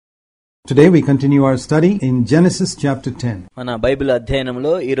Today we continue our study in Genesis chapter 10. మన Bible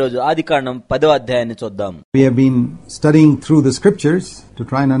అధ్యయనంలో ఈ రోజు ఆదికాండం 10వ అధ్యాయాన్ని చూద్దాం. We have been studying through the scriptures to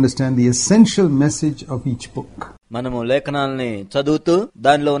try and understand the essential message of each book. మనము లేఖనాలని చదువుతూ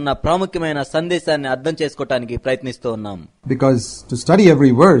దానిలో ఉన్న ప్రాముఖ్యమైన సందేశాన్ని అర్థం చేసుకోవడానికి ప్రయత్నిస్తూ ఉన్నాం. Because to study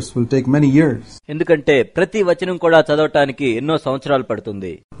every verse will take many years. ఎందుకంటే ప్రతి వచనం కూడా చదవటానికి ఎన్నో సంవత్సరాలు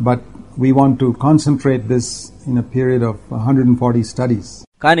పడుతుంది. But we want to concentrate this in a period of 140 studies.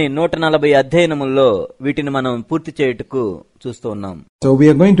 కానీ 140 అధ్యయనముల్లో వీటిని మనం పూర్తి చేయుటకు చూస్తూ ఉన్నాం. So we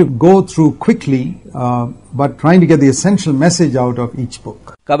are going to go through quickly, but trying to get the essential message out of each book.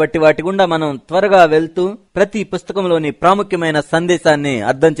 కాబట్టి వాటి గుండా మనం త్వరగా వెళ్తూ ప్రతి పుస్తకంలోని ప్రాముఖ్యమైన సందేశాన్ని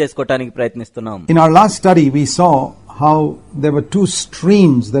అర్థం చేసుకోవడానికి ప్రయత్నిస్తున్నాం. In our last study we saw how there were two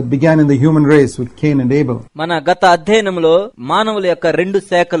streams that began in the human race with Cain and Abel. మన గత అధ్యయనంలో మానవుల యొక్క రెండు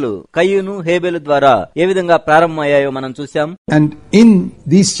శాఖలు కయ్యూను హేబెలు ద్వారా ఏ విధంగా ప్రారంభమయ్యాయో మనం చూసాం. And in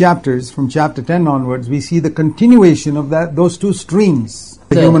these chapters from chapter 10 onwards we see the continuation of those two streams,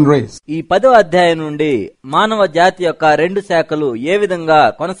 the human race. ఈ 10వ అధ్యాయం నుండి మానవ జాతి యొక్క రెండు శాఖలు ఏ విధంగా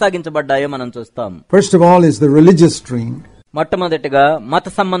కొనసాగించబడ్డాయో మనం చూస్తాం. First of all is the religious stream. మొట్టమొదటిగా మత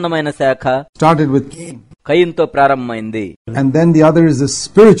సంబంధమైన శాఖ started with Cain. కయ్యూనుతో ప్రారంభమైంది. And then the other is the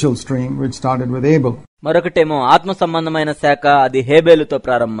spiritual stream which started with Abel. మరొకటేమో ఆత్మ సంబంధమైన శాఖ, అది హేబేలుతో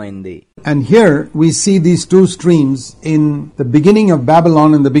ప్రారంభమైంది. And here we see these two streams in the beginning of Babylon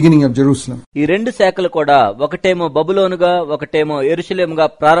and the beginning of Jerusalem. ఈ రెండు శాఖలు కూడా ఒకటేమో బబులోనుగా ఒకటేమో యెరూషలేముగా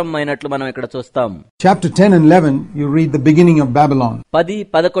ప్రారంభమైనట్లు మనం ఇక్కడ చూస్తాం. Chapter 10 and 11 you read the beginning of Babylon.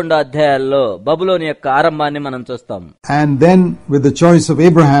 10-11 అధ్యాయాల్లో బబులోను యొక్క ఆరంభాన్ని మనం చూస్తాం. And then with the choice of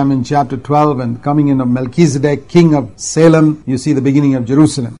Abraham in chapter 12 and coming in of Melchizedek king of Salem, you see the beginning of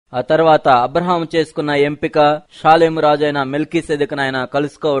Jerusalem. ఆ తర్వాత అబ్రహాము చేసుకున్న ఎంపిక, షాలేము రాజైన మెల్కీసెదెకును ఆయన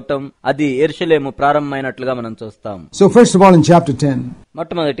కలుసుకోవటం, అది యెరూషలేము ప్రారంభమైనట్లుగా మనం చూస్తాం. So first of all in chapter 10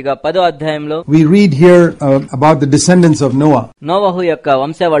 మొట్టమొదటిగా 10వ అధ్యాయంలో we read here about the descendants of Noah. నోవహు యొక్క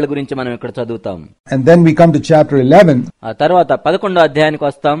వంశావళి గురించి మనం ఇక్కడ చదువుతాం. And then we come to chapter 11. ఆ తర్వాత 11వ అధ్యాయానికి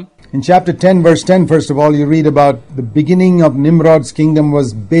వస్తాం. In chapter 10 verse 10 first of all you read about the beginning of Nimrod's kingdom was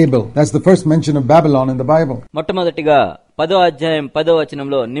Babel. That's the first mention of Babylon in the Bible. మొట్టమొదటిగా 10వ అధ్యాయం 10వ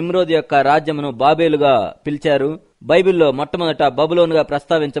వచనంలో Nimrod యొక్క రాజ్యమును బాబేలుగా పిలిచారు. బైబిల్లో మొట్టమొదట బబులోనుగా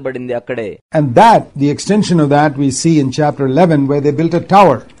ప్రస్తావించబడింది అక్కడే. And that, the extension of that we see in chapter 11 where they built a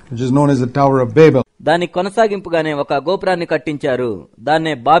tower which is known as the Tower of Babel. దాని కొనసాగింపుగానే ఒక గోపురాన్ని కట్టించారు.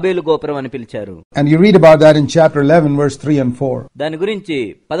 దాన్నే బాబేలు గోపురం అని పిలిచారు. And you read about that in chapter 11 verse 3 and 4. దాని గురించి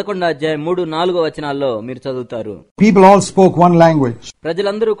 11వ అధ్యాయం 3-4 వచనాల్లో మీరు చదువుతారు. People all spoke one language.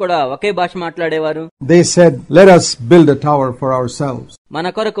 ప్రజలందరూ కూడా ఒకే భాష మాట్లాడేవారు. They said, let us build a tower for ourselves. మన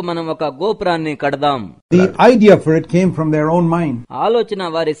కొరకు మనం ఒక గోపురాన్ని కడదాం. The idea for it came from their own mind.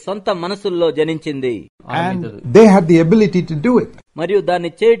 ఆలోచన వారి సొంత మనసుల్లో జనించింది. And they had the ability to do it. మరియు దాన్ని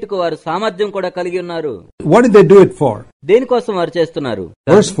చేయుటకు వారు సామర్థ్యం కూడా కలిగి ఉన్నారు. What did they do it for? దేనికోసం వారు చేస్తున్నారు?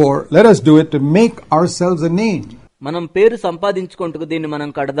 Verse 4, let us do it to make ourselves a name. మనం పేరు సంపాదించుకుంటూ దీన్ని మనం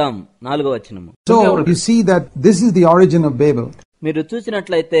కడదాం. 4వ వచనము. So you see that this is the origin of Babel. మీరు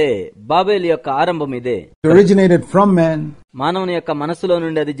చూసినట్లయితే బాబేలు యొక్క ఆరంభం ఇదే. It originated from man. మానవుని యొక్క మనసులో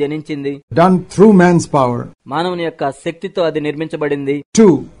నుండి అది జనించింది. Done through man's power. మానవుని యొక్క శక్తితో అది నిర్మించబడింది. To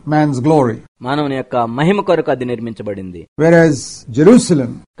man's glory. మానవుని యొక్క మహిమ కొరకు అది నిర్మించబడింది. Whereas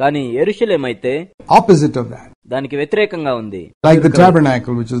Jerusalem, కానీ యెరూషలేము అయితే opposite of that. దానికి వ్యతిరేకంగా ఉంది. Like the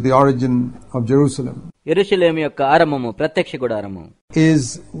tabernacle, which is the origin of Jerusalem. యెరూషలేము యొక్క ఆరంభము ప్రత్యక్ష గుడారము. Is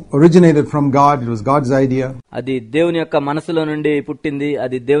originated from God. It was God's idea. అది దేవుని యొక్క మనసులో నుండి పుట్టింది.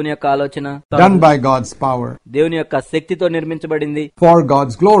 అది దేవుని యొక్క ఆలోచన. Done by God's power. దేవుని యొక్క శక్తితో నిర్మించబడింది. For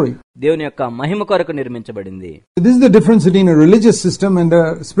God's glory. దేవుని యొక్క మహిమ కొరకు నిర్మించబడింది. This is the difference between a religious system and a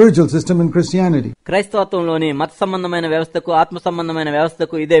spiritual system in Christianity. క్రైస్తవత్వంలోని మత సంబంధమైన వ్యవస్థకు ఆత్మ సంబంధమైన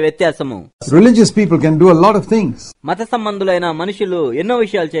వ్యవస్థకు ఇదే వ్యత్యాసము. Religious people can do a lot of things. మత సంబంధులైన మనుషులు ఎన్నో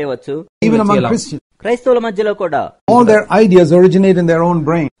విషయాలు చేయవచ్చు. Even among Christians. క్రైస్తవుల మధ్యలో కూడా all their ideas originate in their own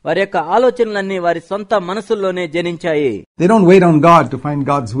brain. వారి యొక్క ఆలోచనలన్నీ వారి సొంత మనసుల్లోనే జనించాయి. They don't wait on God to find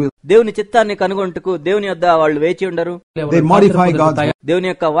God's will. దేవుని చిత్తాన్ని కనుగొంటకు దేవుని యొద్ద వాళ్ళు వేచి ఉండరు. They modify God's will. దేవుని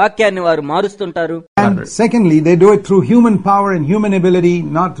యొక్క వాక్యాన్ని వారు మారుస్తుంటారు. And secondly, they do it through human power and human ability,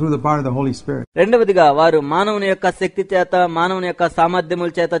 not through the power of the Holy Spirit. రెండవదిగా వారు మానవుని యొక్క శక్తి చేత, మానవుని యొక్క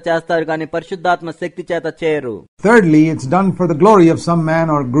సామర్థ్యముల చేత చేస్తారు, కానీ పరిశుద్ధాత్మ శక్తి చేత చేయరు. Thirdly, it's done for the glory of some man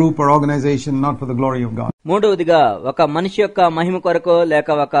or group or organization, not for the glory of God. మూడవదిగా ఒక మనిషి యొక్క మహిమ కొరకో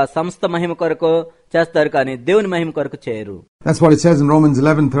లేక ఒక సంస్థ మహిమ కొరకో చేస్తారు, కానీ దేవుని మహిమ కొరకు చేయరు. That's what it says in Romans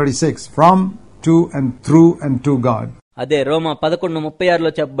 11:36. From, to and through and to God. అదే రోమా 11:36 లో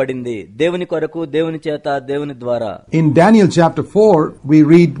చెప్పబడింది. దేవుని కొరకు, దేవుని చేత, దేవుని ద్వారా. In Daniel chapter 4, we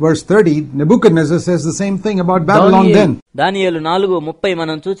read verse 30, Nebuchadnezzar says the same thing about Babylon then. దానియేలు 4:30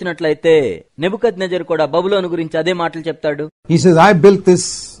 మనం చూసినట్లయితే నెబుకద్నెజరు కూడా బబులోను గురించి అదే మాటలు చెప్తాడు. He says, I built this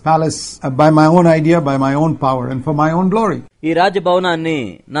palace by my own idea, by my own power and for my own glory. ఈ రాజభవనాన్ని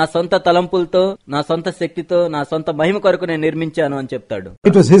నా సొంత తలంపులతో, నా సొంత శక్తితో, నా సొంత మహిమ కొరకు నేను నిర్మించాను అని చెప్తాడు.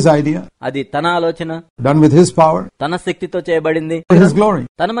 It was his idea. అది తన ఆలోచన. Done with his power. తన శక్తితో చేయబడింది. For his glory.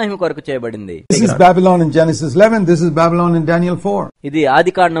 తన మహిమ కొరకు చేయబడింది. This is Babylon in Genesis 11. This is Babylon in Daniel 4. ఇది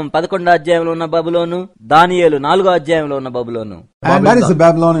ఆదికాండం 11వ అధ్యాయంలో ఉన్న బబులోను, దానియేలు 4వ అధ్యాయంలో ఉన్న బబులోను. And that is the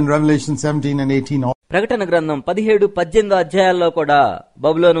Babylon in Revelation 17 and 18. ప్రకటన గ్రంథం 17, 18 అధ్యాయాల్లో కూడా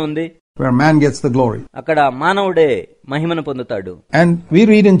బబులోను ఉంది. Where man gets the glory. అక్కడ మానవుడే మహిమను పొందుతాడు. And we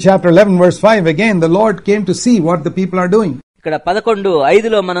read in chapter 11 verse 5 again, the Lord came to see what the people are doing. ఇక్కడ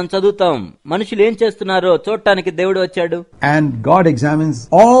 11:5 మనం చదువుతాం, మనుషులు ఏం చేస్తున్నారో చూడటానికి దేవుడు వచ్చాడు. And God examines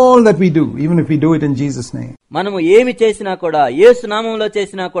all that we do, even if we do it in Jesus' name. మనము ఏమి చేసినా కూడా, యేసు నామములో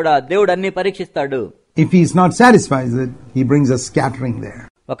చేసినా కూడా దేవుడు అన్ని పరీక్షిస్తాడు. If he is not satisfied with it, he brings a scattering there.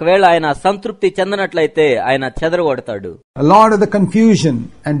 ఒకవేళ ఆయన సంతృప్తి చెందనట్లయితే ఆయన చెదరగొడతాడు. A lot of the confusion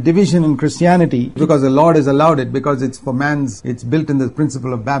and division in Christianity, because the Lord has allowed it, because it's for man's, it's built in the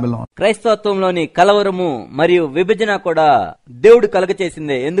principle of Babylon. క్రైస్తవత్వంలోని కలవరము మరియు విభజన కూడా దేవుడు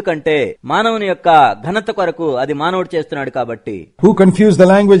కలగచేసిందే. ఎందుకంటే మానవుని యొక్క ఘనత కొరకు అది మానవుడు చేస్తున్నాడు కాబట్టి. Who confused the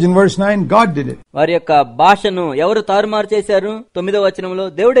language in verse 9? God did it. వారి యొక్క భాషను ఎవరు తారుమారు చేశారు? 9వ వచనంలో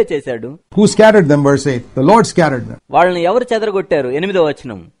దేవుడే చేశాడు. Who scattered them? Verse 8. The Lord scattered them. వాళ్ళని ఎవరు చెదరగొట్టారు? 8వ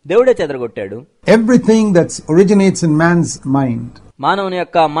వచనం, దేవుడే చెదరగొట్టాడు. Everything that originates in man's mind, మానవుని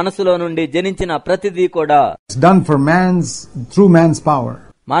యొక్క మనసులో నుండి జనించిన ప్రతిదీ కూడా, it's done for through man's power,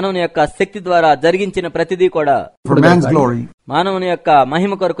 మానవుని యొక్క శక్తి ద్వారా జరిగించిన ప్రతిదీ కూడా, for man's glory, మానవుని యొక్క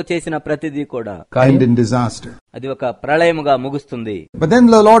మహిమ కొరకు చేసిన ప్రతిదీ కూడా end in disaster. అది ఒక ప్రళయముగా ముగుస్తుంది. But then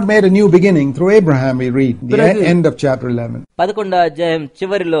the Lord made a new beginning through Abraham, we read the end of chapter 11. 11వ అధ్యాయం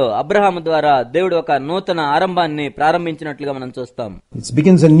చివరిలో అబ్రహాము ద్వారా దేవుడు ఒక నూతన ఆరంభాన్ని ప్రారంభించినట్లుగా మనం చూస్తాం. It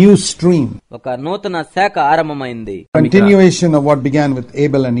begins a new stream, ఒక నూతన శాఖ ఆరంభమైంది. continuation of what began with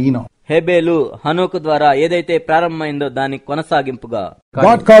Abel and Enoch. హేబేలు, హనోకు ద్వారా ఏదైతే ప్రారంభమైందో దాని కొనసాగింపుగా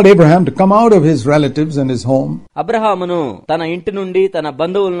God called Abraham to come out of his relatives and his home. అబ్రహామును తన ఇంటి నుండి, తన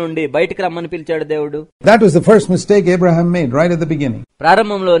బంధువుల నుండి బయటికి రమ్మని పిలిచాడు దేవుడు. That was the first mistake Abraham made right at the beginning.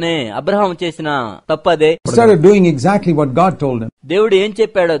 ప్రారంభంలోనే అబ్రహాము చేసిన తప్పదే. He started doing exactly what God told him. దేవుడు ఏం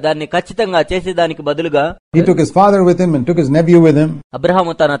చెప్పాడో దాన్ని ఖచ్చితంగా చేసేదానికి బదులుగా he took his father with him and took his nephew with him.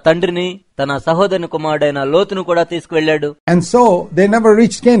 Abraham తన తండ్రిని, తన సహోదరుని కుమారుడైన లోతును కూడా తీసుకువెళ్ళాడు. And so they never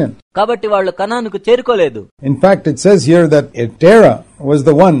reached Canaan. కాబట్టి వాళ్ళు కనానుకు చేరుకోలేదు. In fact, it says here that Terah was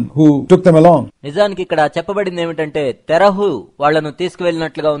the one who took them along. నిజానికి ఇక్కడ చెప్పబడింది ఏమిటంటే తెరహు వాళ్లను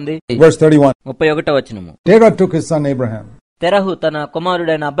తీసుకువెళ్ళినట్లుగా ఉంది. Verse 31. 31వ వచనము. Terah took his son Abraham. తెరహు తన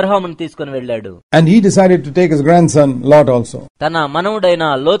కుమారుడైన అబ్రహామును తీసుకుని వెళ్ళాడు. And he decided to take his grandson Lot also. తన మనవుడైన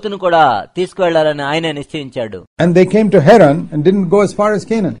లోతును కూడా తీసుకువెళ్లాలని ఆయనే నిశ్చయించాడు. And they came to Haran and didn't go as far as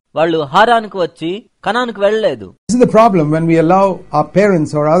Canaan. వాళ్ళు హారానుకు వచ్చి కనానుకు వెళ్ళలేదు. This is the problem when we allow our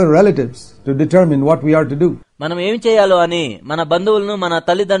parents or other relatives to determine what we are to do. మనం ఏం చేయాలో అని మన బంధువులను, మన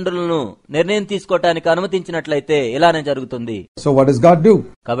తల్లిదండ్రులను నిర్ణయం తీసుకోవటానికి అనుమతించినట్లయితే ఇలానే జరుగుతుంది. So what does God do?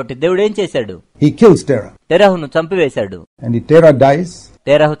 కాబట్టి దేవుడు ఏం చేశాడు? He kills Terah. తెరహును చంపివేశాడు. And Terah dies.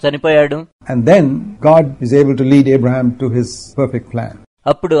 తెరహు చనిపోయాడు. And then God is able to lead Abraham to his perfect plan.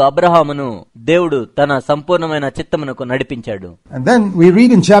 అప్పుడు అబ్రహామును దేవుడు తన సంపూర్ణమైన చిత్తమునకు నడిపించాడు. And then we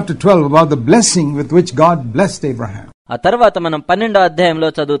read in chapter 12 about the blessing with which God blessed Abraham. ఆ తర్వాత మనం 12వ అధ్యాయంలో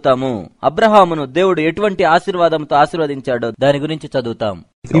చదువుతాము, అబ్రహామును దేవుడు ఎటువంటి ఆశీర్వాదంతో ఆశీర్వదించాడో దాని గురించి చదువుతాం.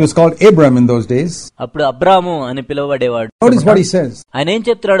 He was called Abram in those days. అప్పుడు అబ్రాము అని పిలువబడేవాడు. Notice what he says. ఆయన ఏం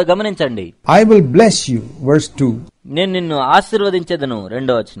చెప్తున్నాడో గమనించండి. I will bless you, verse 2. నేను నిన్ను ఆశీర్వదించెదను,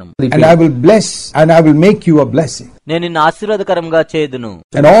 2వ వచనం. And I will bless and I will make you a blessing. నేను నిన్ను ఆశీర్వాదకరంగా చేయుదును.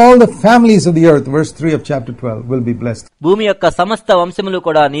 And all the families of the earth, verse 3 of chapter 12, will be blessed. భూమి యొక్క సమస్త వంశములు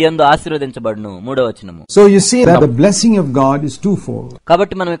కూడా నీ యందు ఆశీర్వదించబడును, 3వ వచనము. So you see that the blessing of God is twofold.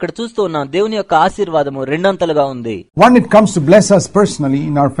 కాబట్టి మనం ఇక్కడ చూస్తూ ఉన్నాం, దేవుని యొక్క ఆశీర్వాదము రెండంతలుగా ఉంది. One, it comes to bless us personally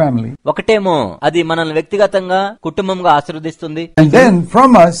in our family. ఒకటేమో అది మనల్ని వ్యక్తిగతంగా, కుటుంబంగా ఆశీర్వదిస్తుంది. And then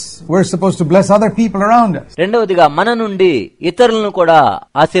from us, we're supposed to bless other people around us. రెండవదిగా మన నుండి ఇతరులను కూడా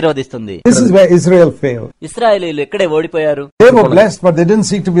ఆశీర్వదిస్తుంది. This is where Israel failed. ఇశ్రాయేలీయులు ఇక్కడే ఓడిపోయారు. They were blessed, but they didn't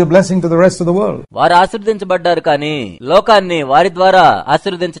seek to be a blessing to the rest of the world. వారు ఆశీర్వదించబడ్డారు, కానీ లోకాన్ని వారి ద్వారా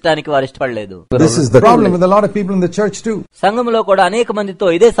ఆశీర్వదించడానికి వారు ఇష్టపడలేదు. This is the problem with a lot of people in the church too. సంఘములో కూడా అనేక మందితో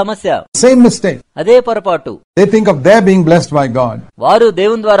ఇదే సమస్య. Same mistake. అదే పొరపాటు. They think of their being blessed by God, వారు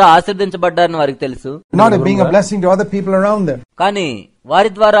దేవుని ద్వారా ఆశీర్వదించబడ్డారని వారికి తెలుసు, not of being a blessing to other people around them. కానీ వారి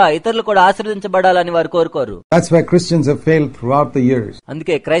ద్వారా ఇతరులు కూడా ఆశీర్వదించబడాలని వారు కోరుకోరు. That's why Christians have failed throughout the years.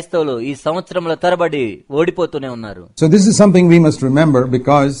 అందుకే క్రైస్తవులు ఈ సంవత్సరముల తరబడి ఓడిపోతూనే ఉన్నారు. So this is something we must remember,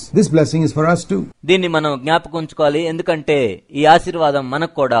 because this blessing is for us too. దీన్ని మనం జ్ఞాపకం ఉంచుకోవాలి, ఎందుకంటే ఈ ఆశీర్వాదం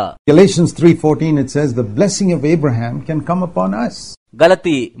మనకు కూడా. Galatians 3:14 it says the blessing of Abraham can come upon us.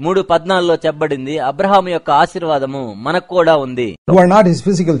 గలతీ 3:14 చెప్పబడింది, అబ్రహాము యొక్క ఆశీర్వాదము మనకు కూడా ఉంది. Who are not his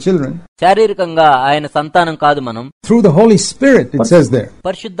physical children. శారీరకంగా ఆయన సంతానం కాదు మనం. Through the Holy Spirit it says there.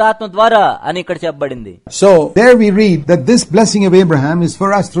 పరిశుద్ధాత్మ ద్వారా అని ఇక్కడ చెప్పబడింది. So there we read that this blessing of Abraham is for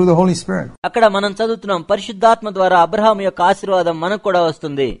us through the Holy Spirit. అక్కడ మనం చదువుతున్నాం, పరిశుద్ధాత్మ ద్వారా అబ్రహాము యొక్క ఆశీర్వాదం మనకు కూడా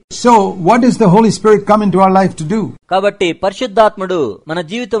వస్తుంది. So what does the Holy Spirit come into our life to do? కాబట్టి పరిశుద్ధాత్ముడు మన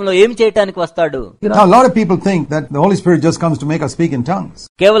జీవితంలో ఏం చేయడానికి వస్తాడు? Now a lot of people think that the Holy Spirit just comes to make us speak in tongues.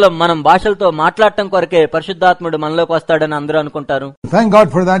 కేవలం మనం భాషలతో మాట్లాడటం కొరకే పరిశుద్ధాత్ముడు మనలోకి వస్తాడని అందరూ అనుకుంటారు. Thank God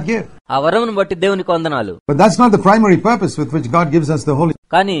for that gift. ఆ వరమును బట్టి దేవునికి వందనాలు. But that's not the primary purpose with which God gives us the Holy Spirit.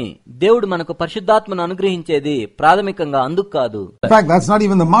 కానీ దేవుడు మనకు పరిశుద్ధాత్మను అనుగ్రహించేది ప్రాథమికంగా అందుకు కాదు. In fact, that's not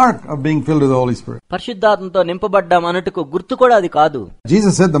even the mark of being filled with the Holy Spirit. పరిశుద్ధాత్మతో నింపబడ్డాం అన్నట్టుకు గుర్తు కూడా అది కాదు.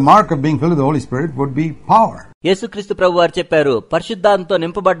 Jesus said the mark of being filled with the Holy Spirit would be power. యేసుక్రీస్తు ప్రభు వారు చెప్పారు, పరిశుద్ధాత్మతో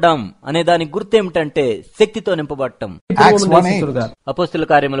నింపబడ్డాం అనే దాని గుర్తు ఏమిటంటే శక్తితో నింపబడటం. Acts 1:8. అపోస్తుల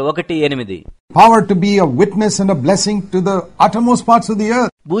కార్యములు 1:8. Power to be a witness and a blessing to the uttermost parts of the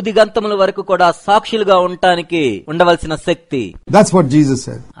earth. భూదిగంతముల వరకు కూడా సాక్షులుగా ఉండటానికి ఉండవలసిన శక్తి. That's what Jesus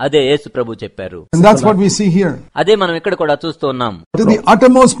said. అదే యేసు ప్రభు చెప్పారు. And that's what we see here. అదే మనం ఇక్కడ కూడా చూస్తూ ఉన్నాం. To the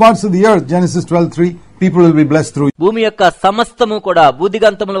uttermost parts of the earth, Genesis 12:3, people will be blessed through you. భూమి యొక్క సమస్తము కూడా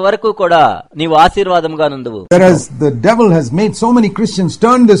భూదిగంతముల వరకు కూడా నీవు ఆశీర్వాదముగా నుందువు. Whereas the devil has made so many Christians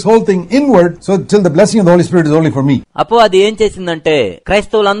turn this whole thing inward, so till the blessing of the Holy Spirit is only for me. అపవాది ఏం చేసిందంటే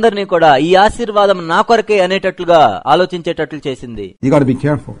క్రైస్తవులందరినీ కూడా ఈ ఆశీర్వాదం నా కొరకే అనేటట్లుగా ఆలోచించేటట్లు చేసింది. You got to be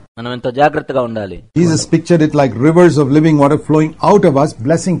careful. మనం ఎంతో జాగ్రత్తగా ఉండాలి. Jesus pictured it like rivers of living water flowing out of us,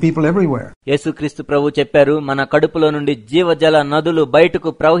 blessing people everywhere. యేసుక్రీస్తు ప్రభు చెప్పారు, మన కడుపులో నుండి జీవజల నదులు బయటకు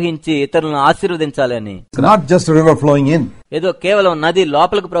ప్రవహించి ఇతరులను ఆశీర్వదించాలని. It's not just a river flowing in. ఏదో కేవలం నది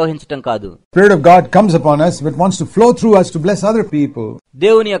లోపలికి ప్రవహించటం కాదు. Spirit of God comes upon us, but wants to flow through us to bless other people.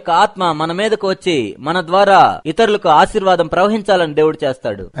 దేవుని యొక్క ఆత్మ మన మీదకు వచ్చి మన ద్వారా ఇతరులకు ఆశీర్వాదం ప్రవహించాలని దేవుడు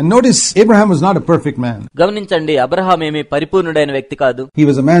చేస్తాడు. And notice, Abraham was not a perfect man. గమనించండి, అబ్రహాం ఏమీ పరిపూర్ణుడైన వ్యక్తి కాదు. He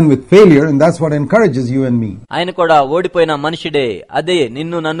was a man with failure, and that's what encourages you and me. ఆయన కూడా ఓడిపోయిన మనుషుడే. అదే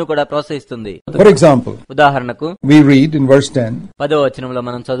నిన్ను నన్ను కూడా ప్రోత్సహిస్తుంది. For example, ఉదాహరణకు we read in verse 10, 10వ వచనంలో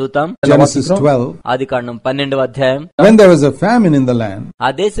మనం చదువుతాం, Genesis 12, ఆదికాండం 12వ అధ్యాయం. when there was a famine in the land,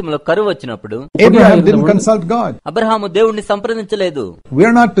 ఆ దేశంలో కరువు వచ్చినప్పుడు Abraham didn't consult God. Abraham దేవుణ్ణి సంప్రదించలేదు. We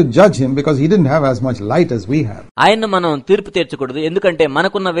are not to judge him because he didn't have as much light as we have. ఆయన్ను మనం తీర్పు తీర్చకూడదు, ఎందుకంటే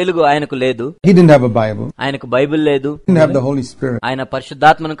మనకున్న వెలుగు ఆయనకు లేదు. He didn't have a Bible. ఆయనకు బైబిల్ లేదు. He didn't have the Holy Spirit. ఆయన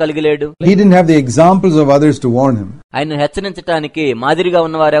పరిశుద్ధాత్మను కలిగి లేడు. He didn't have the examples of others to warn him. ఆయన్ను హెచ్చరించడానికి మాదిరిగా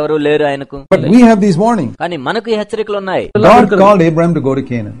ఉన్నవారెవరూ లేరు ఆయనకు. But we have these warnings. కానీ మనకు ఈ హెచ్చరికలు ఉన్నాయి. God called Abraham to go to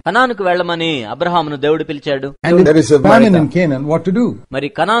Canaan. కనానుకు వెళ్ళమని అబ్రహామును దేవుడు పిలిచాడు. And there is a famine in Canaan, what to do? మరి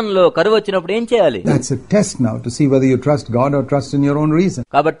కనానులో కరువు వచ్చినప్పుడు ఏం చేయాలి? That's a test now to see whether you trust God or trust in your own reason.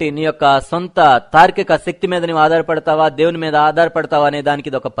 కాబట్టి నీ యొక్క సొంత తార్కిక శక్తి మీద నీవు ఆధారపడతావా, దేవుని మీద ఆధారపడతావా అనే దానికి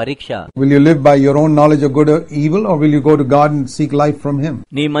ఇది ఒక పరీక్ష. Will you live by your own knowledge of good or evil, or will you go to God and seek life from him?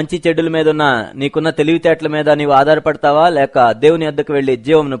 నీ మంచి చెడుల మీద ఉన్న నీకున్న తెలివితేటల మీద నీవు ఆధారపడతావా, లేక దేవుని వద్దకు వెళ్లి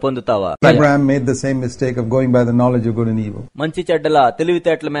జీవమును పొందుతావా? Abraham made the same mistake of going by the knowledge of good and evil. మంచి చెడ్డల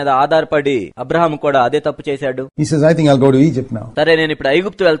తెలివితేటల మీద ఆధారపడి అబ్రహాము కూడా అదే తప్పు చేశాడు. He says, I think I'll go to Egypt now. సరే, నేను ఇప్పుడు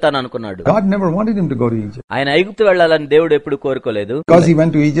ఐగుప్తు వెళ్తాను అనుకున్నాడు. God never wanted him to go to Egypt. ఆయన ఐగుప్తు వెళ్లాలని దేవుడు ఎప్పుడు కోరుకోలేదు. Because he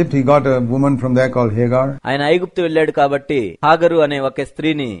went to Egypt, he got a woman from there called Hagar. ఆయన ఐగుప్తు వెళ్ళాడు కాబట్టి హాగరు అనే ఒక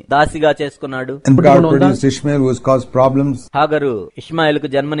స్త్రీని దాసిగా చేసుకున్నాడు. And God produced Ishmael, who has caused problems. హాగరు ఇష్మాయేలుకు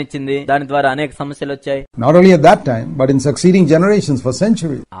జన్మనిచ్చింది. దాని ద్వారా అనేక సమస్యలు వచ్చాయి. Not only at that time, but in succeeding generations for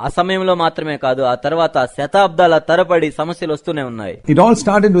centuries. ఆ సమయంలో మాత్రమే కాదు, ఆ తర్వాత శతాబ్దాల తరబడి సమస్యలు వస్తూనే ఉన్నాయి. It all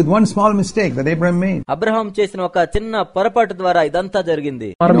started with one small mistake that Abraham made. Abraham చేసిన ఒక చిన్న పొరపాటు ద్వారా ఇదంతా జరిగింది.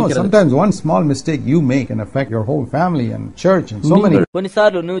 Sometimes one small mistake you make can affect your whole family and church and so many.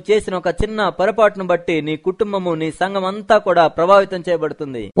 కొన్నిసార్లు నువ్వు చేసిన ఒక చిన్న పొరపాటును బట్టి నీ కుటుంబము, నీ సంఘం అంతా కూడా ప్రభావితం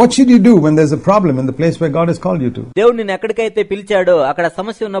చేయబడుతుంది. What should you do when there's a problem in the place where God has called you to? దేవుడు నిన్ను ఎక్కడికైతే పిలిచాడో అక్కడ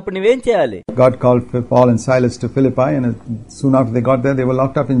సమస్య ఉన్నప్పుడు నువ్వేం చేయాలి? God called Paul and Silas to Philippi, and soon after they got there, they were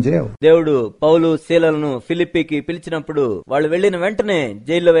locked up in jail. దేవుడు పౌలు శీలను ఫిలిప్పీకి పిలిచినప్పుడు వాళ్ళు వెళ్లిన వెంటనే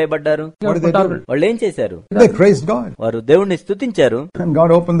జైల్లో వేయబడ్డారు. What did they do? వాళ్ళు ఏం చేశారు? They praised God. వారు దేవుణ్ణి స్తుతించారు. And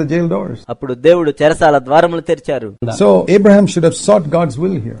God opened the jail doors. అప్పుడు దేవుడు చెరసాల ద్వారములు తెరిచారు. So Abraham should have sought God's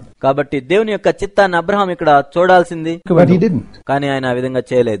will here. కాబట్టి దేవుని యొక్క చిత్తాన్ని అబ్రహాం ఇక్కడ చూడాల్సింది. But he didn't. కానీ ఆయన ఆ విధంగా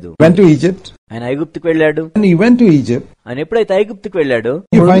చేయలేదు. Went to Egypt. ఆయన ఐగుప్తుకు వెళ్ళాడు. When he went to Egypt, ఆయన ఎప్పుడైతే ఐగుప్తుకు వెళ్ళాడు,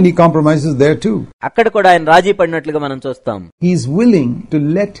 you find he compromises there too. అక్కడ కూడా ఆయన రాజీ పడినట్లుగా మనం చూస్తాం. He is willing to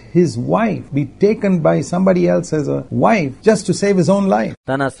let his wife be taken by somebody else as a wife just to save his own life.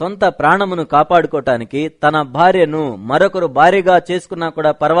 తన సొంత ప్రాణమును కాపాడుకోవటానికి తన భార్యను మరొకరు భార్యగా చేసుకున్నా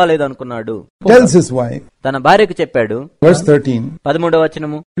కూడా పర్వాలేదు అనుకున్నాడు. Tells his wife, తన భార్యకు చెప్పాడు. verse 13, 13వ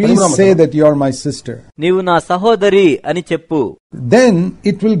వచనము, please say that you are my sister. నీవు నా సహోదరి అని చెప్పు. Then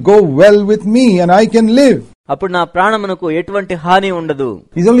it will go well with me and I can live. అప్పుడు నా ప్రాణమునకు ఎటువంటి హాని ఉండదు.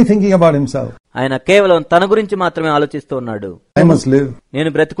 He's only thinking about himself. ఆయన కేవలం తన గురించి మాత్రమే ఆలోచిస్తూ ఉన్నాడు. I must live. నేను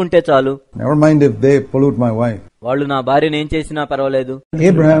బ్రతుకుంటే చాలు. Never mind if they pollute my wife. వాళ్ళు నా భార్యను ఏం చేసినా పర్వాలేదు.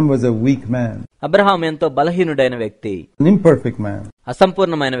 Abraham was a weak man. Abraham ఎంతో బలహీనుడైన వ్యక్తి, An imperfect man.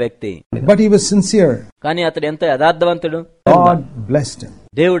 అసంపూర్ణమైన వ్యక్తి. But he was sincere. కానీ అతడు ఎంతో యథార్థవంతుడు. God blessed him.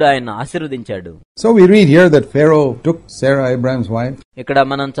 దేవుడు ఆయన్ను ఆశీర్వదించాడు. So we read here that Pharaoh took Sarah, Abraham's wife. ఇక్కడ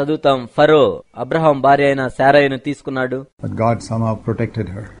మనం చదువుతాం, ఫరో అబ్రహాం భార్య అయిన శారయ్యను తీసుకున్నాడు. But God somehow protected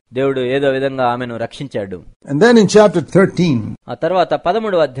her. దేవుడు ఏదో విధంగా ఆమెను రక్షించాడు. And then in chapter 13, ఆ తర్వాత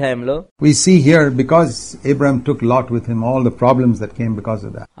 13వ అధ్యాయంలో we see here, because Abraham took Lot with him, all the problems that came because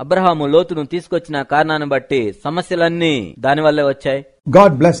of that. Abraham లోతును తీసుకొచ్చిన కారణాన్ని బట్టి సమస్యలన్నీ దాని వల్లే వచ్చాయి.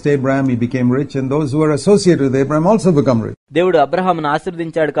 God blessed Abraham, he became rich, and those who were associated with Abraham also become rich. దేవుడు అబ్రహామును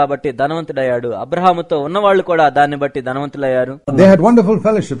ఆశీర్వదించాడు కాబట్టి ధనవంతుడయ్యాడు. అబ్రహాముతో ఉన్నవాళ్లు కూడా దాన్ని బట్టి ధనవంతులయ్యారు. They had wonderful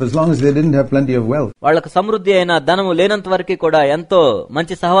fellowship as long as they didn't have plenty of wealth. వాళ్లకు సమృద్ధి అయిన ధనము లేనంత వరకు కూడా ఎంతో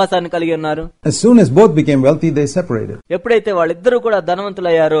మంచి సహవాసాన్ని కలిగి ఉన్నారు. As soon as both became wealthy, they separated. ఎప్పుడైతే వాళ్ళిద్దరూ కూడా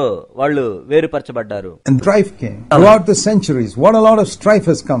ధనవంతులయ్యారో వాళ్ళు వేరుపరచబడ్డారు. And strife came. Throughout the centuries, what a lot of strife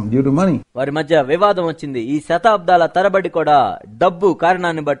has come due to money. వారి మధ్య వివాదం వచ్చింది. ఈ శతాబ్దాల తరబడి కూడా డబ్బు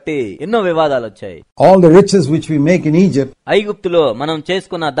కారణాన్ని బట్టి ఎన్నో వివాదాలు వచ్చాయి. All the riches which we make in Egypt, ఐగుప్తులో మనం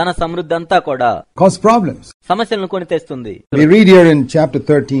చేసుకున్న ధన సమృద్ధి అంతా కూడా cause problems. సమస్యలను కొని తెస్తుంది. We read here in chapter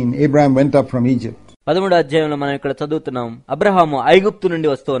 13, Abraham went up from Egypt. 13వ అధ్యాయంలో మనం ఇక్కడ చదువుతున్నాం, అబ్రహాము ఐగుప్తు నుండి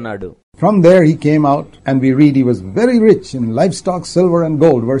వస్తూ ఉన్నాడు. From there he came out, and we read he was very rich in livestock, silver and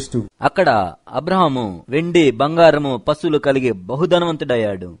gold, verse 2. అక్కడ అబ్రహాము వెండి, బంగారము, పశువులు కలిగి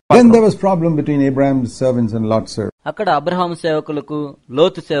బహుధనవంతుడయ్యాడు. Then there was problem between Abraham's servants and Lot's servants. అక్కడ అబ్రహాము సేవకులకు,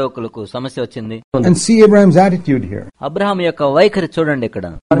 లోతు సేవకులకు సమస్య వచ్చింది. And see Abraham's attitude here. Abraham యొక్క వైఖరి చూడండి ఇక్కడ.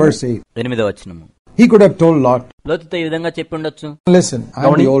 Verse 8. 8వ వచనము, He could have told Lot, లోతుతో ఈ విధంగా చెప్పి ఉండొచ్చు, listen,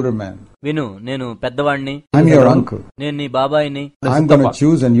 I'm the older man. విను, నేను పెద్దవాణ్ణి, I'm your uncle. నేను నీ బాబాయిని, I'm going to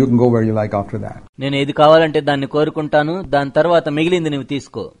choose and you can go where you like after that. నేను ఏది కావాలంటే దాన్ని కోరుకుంటాను, దాని తర్వాత మిగిలింది నువ్వు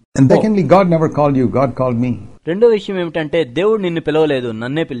తీసుకో. And secondly, God never called you, God called me. రెండో విషయం ఏమిటంటే దేవుడు నిన్ను పిలవలేదు,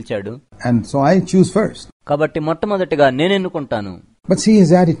 నన్నే పిలిచాడు. And so I choose first. కాబట్టి మొట్టమొదటిగా నేనెన్నుకుంటాను. But see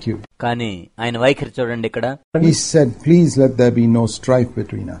his attitude. కానీ ఆయన వైఖరి చూడండి ఇక్కడ. He said, please let there be no strife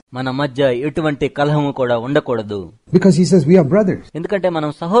between us. మన మధ్య ఎటువంటి కలహము కూడా ఉండకూడదు. Because he says we are brothers. ఎందుకంటే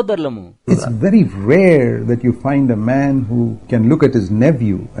మనం సహోదరులము. It's very rare that you find a man who can look at his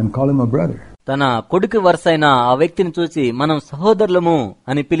nephew and call him a brother. తన కొడుకు వరుసైన ఆ వ్యక్తిని చూసి మనం సహోదరులము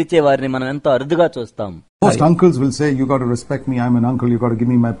అని పిలిచే వారిని మనం ఎంతో అరుదుగా చూస్తాం. Most uncles will say, you got to respect me, I'm an uncle, you got to give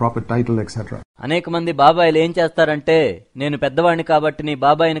me my proper title, etc. అనేక మంది బాబాయిలు ఏం చేస్తారంటే, నేను పెద్దవాడిని కాబట్టి, నీ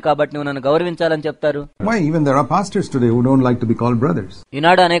బాబాయిని కాబట్టి నువ్వు నన్ను గౌరవించాలని చెప్తారు. Why? Even there are pastors today who don't like to be called brothers.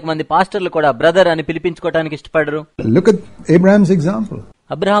 ఈనాడు అనేక మంది పాస్టర్లు కూడా బ్రదర్ అని పిలిపించుకోవడానికి ఇష్టపడరు. Look at Abraham's example.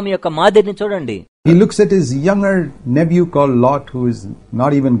 Abraham యొక్క మాదిరిని చూడండి. He looks at his younger nephew called Lot, who is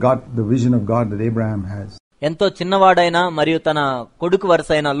not even got the vision of God that Abraham has. ఎంతో చిన్నవాడైన మరియు తన కొడుకు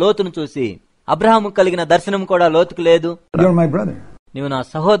వరుసైన లోతును చూసి, అబ్రహాము కలిగిన దర్శనం కూడా లోతుకు లేదు. You're my brother. నీవు నా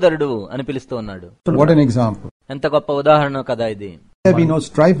సహోదరుడు అని పిలుస్తూ ఉన్నాడు. What an example. ఎంత గొప్ప ఉదాహరణ కదా ఇది. There be no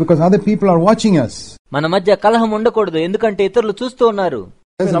strife because other people are watching us. మన మధ్య కలహం ఉండకూడదు, ఎందుకంటే ఇతరులు చూస్తూ ఉన్నారు.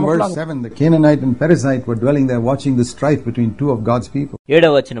 In verse 7, the Canaanite and Perizzite were dwelling there watching the strife between two of God's people.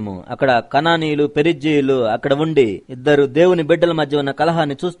 7వ వచనము, అక్కడ కనానీయులు, పెరిజ్జీయులు అక్కడ ఉండి ఇద్దరు దేవుని బిడ్డల మధ్య ఉన్న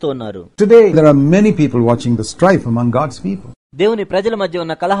కలహాన్ని చూస్తూ ఉన్నారు. Today there are many people watching the strife among God's people. దేవుని ప్రజల మధ్య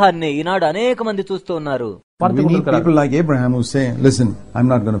ఉన్న కలహాన్ని ఈనాడు అనేక మంది చూస్తూ ఉన్నారు. We need people like Abraham who say, listen, I'm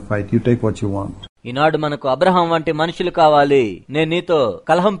not going to fight, you take what you want. ఈనాడు మనకు అబ్రహాం వంటి మనుషులు కావాలి. నేను నీతో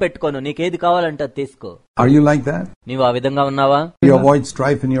కలహం పెట్టుకోను, నీకేది కావాలంటే అది తీసుకో. Are you like that? నీవు ఆ విధంగా ఉన్నావా? You avoid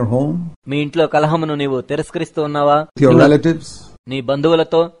strife in your home? మీ ఇంట్లో కలహమును నీవు తిరస్కరిస్తూ ఉన్నావా? With your relatives? నీ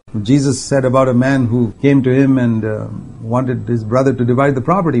బంధువులతో? Jesus said about a man who came to him and wanted his brother to divide the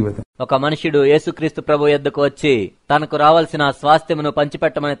property with him. ఒక మనుషుడు యేసుక్రీస్తు ప్రభు యొద్దకు వచ్చి తనకు రావాల్సిన స్వాస్థ్యమును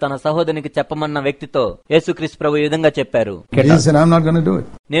పంచిపెట్టమని తన సహోదరునికి చెప్పమన్న వ్యక్తితో యేసుక్రీస్తు ప్రభు ఈ విధంగా చెప్పారు. Jesus said, I'm not going to do it.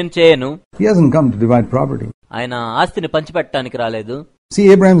 నేను చేయను. He hasn't come to divide property. ఆయన ఆస్తిని పంచిపెట్టడానికి రాలేదు. See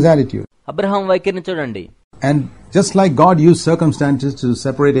Abraham's attitude. అబ్రహాం వైఖరిని చూడండి. And Just like God used circumstances to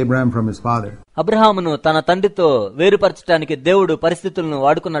separate Abraham from his father. అబ్రహామును తన తండ్రితో వేరుపరచడానికి దేవుడు పరిస్థితులను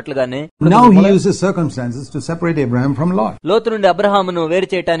వాడుకున్నట్లుగానే Now he uses circumstances to separate Abraham from Lot. లోతు నుండి అబ్రహామును వేరు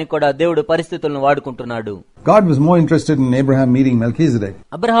చేయడానికి కూడా దేవుడు పరిస్థితులను వాడుకుంటున్నాడు. God was more interested in Abraham meeting Melchizedek.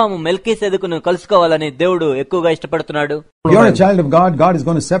 Abraham మెల్కీసెదెకును కలుసుకోవాలని దేవుడు ఎక్కువగా ఇష్టపడుతున్నాడు. You're a child of God. God is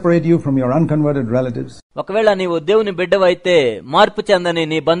going to separate you from your unconverted relatives. ఒకవేళ నీవు దేవుని బిడ్డవైతే మార్పు చెందని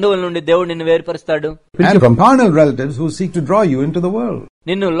నీ బంధువుల నుండి దేవుడు నిన్ను వేరుపరుస్తాడు. And from carnal relatives who seek to draw you into the world.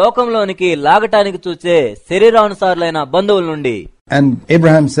 నిన్ను లోకంలోనికి లాగటానికి చూసే శరీరానుసారులైన బంధువుల నుండి. And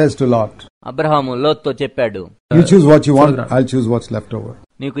Abraham says to Lot, Abraham లోతుతో చెప్పాడు, you choose what you want, I'll choose what's left over.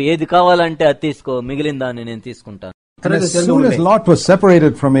 నీకు ఏది కావాలంటే అది తీసుకో, మిగిలిన దాన్ని నేను తీసుకుంటాను. And as soon as Lot was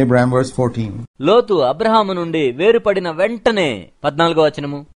separated from Abraham, verse 14, లోతు అబ్రహాము నుండి వేరుపడిన వెంటనే 14వ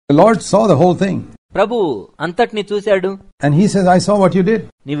వచనము, the Lord saw the whole thing. ప్రభు అంతటిని చూశాడు. And he says, I saw what you did.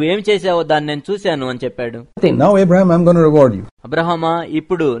 నీవు ఏం చేశావో దాన్ని నేను చూశాను అని చెప్పాడు. Now Abraham, I'm going to reward you. అబ్రహామా,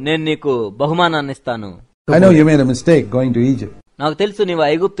 ఇప్పుడు నేను నీకు బహుమానాన్ని ఇస్తాను. I know you made a mistake going to Egypt. నాకు తెలుసు నీవు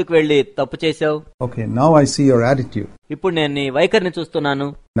ఐగుప్తుకు వెళ్లి తప్పు చేశావు. Okay, now I see your attitude. ఇప్పుడు నేను నీ వైఖరిని చూస్తున్నాను.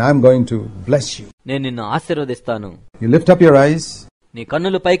 And I'm going to bless you. నేను నిన్ను ఆశీర్వదిస్తాను. You lift up your eyes. నీ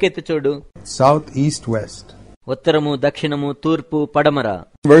కన్నులు పైకెత్తి చూడు. South, east, west. ఉత్తరము, దక్షిణము, తూర్పు, పడమర.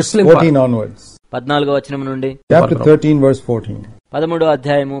 Verse 14 onwards. 14వ వచనం నుండి. Chapter 13, verse 14. 13వ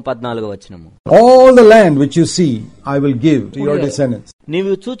అధ్యాయము 14వ వచనము. All the land which you see, I will give to your descendants.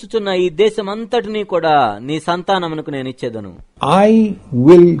 నీవు చూచుచున్న ఈ దేశం అంతటినీ కూడా నీ సంతానమునకు నేను ఇచ్చేదను. I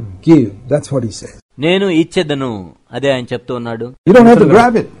will give. That's what he says. నేను ఇచ్చేదను. అదే ఆయన చెప్తూ ఉన్నాడు. You don't have to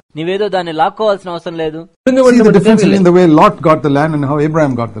grab it. నీవేదో దాన్ని లాక్కోవాల్సిన అవసరం లేదు. See the difference in the way Lot got the land and how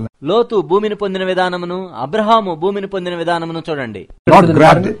Abraham got the land. లోతు భూమిని పొందిన విధానమును, అబ్రహాము భూమిని పొందిన విధానమును చూడండి. Lot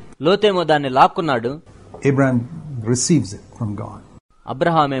grabbed it. లోతేమో దాన్ని లాక్కున్నాడు. Abraham receives it from God.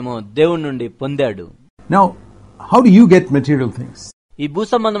 అబ్రహామేమో దేవుడి నుండి పొందాడు. Now, how do you get material things? ఈ భూ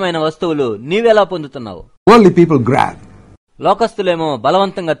సంబంధమైన వస్తువులు నీవెలా పొందుతున్నావు? Worldly people grab. లోకస్తులేమో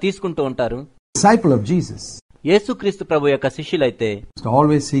బలవంతంగా తీసుకుంటూ ఉంటారు. Disciple of Jesus యేసుక్రీస్తు ప్రభు యొక్క శిష్యులైతే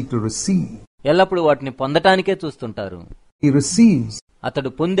always seek to receive. ఎల్లప్పుడూ వాటిని పొందటానికే చూస్తుంటారు. He receives. అతడు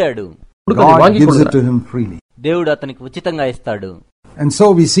పొందాడు. God gives it to him freely. దేవుడు అతనికి ఉచితంగా ఇస్తాడు. And so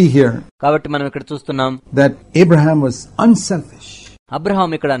we see here కాబట్టి మనం ఇక్కడ చూస్తున్నాం that Abraham was unselfish. Abraham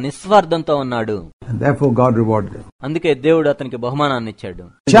ఇక్కడ నిస్వార్థంతో ఉన్నాడు. And therefore God rewarded him. అందుకే దేవుడు అతనికి బహుమానాన్ని ఇచ్చాడు.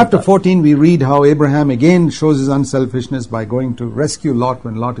 Chapter 14 we read how Abraham again shows his unselfishness by going to rescue Lot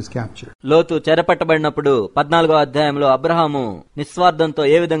when Lot is captured. లోతు చెరపట్టబడినప్పుడు 14వ అధ్యాయంలో అబ్రహాము నిస్వార్థంతో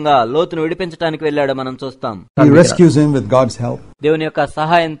ఏ విధంగా లోతును విడిపించడానికి వెళ్ళాడో మనం చూస్తాం. He rescues him with God's help. దేవుని యొక్క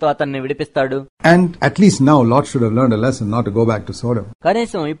సహాయంతో అతన్ని విడిపిస్తాడు. And at least now Lot should have learned a lesson not to go back to Sodom.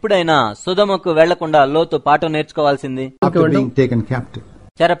 కనీసం ఇప్పుడైనా సొదొమకు వెళ్లకుండా లోతు పాఠం నేర్చుకోవాల్సింది. After being taken captive.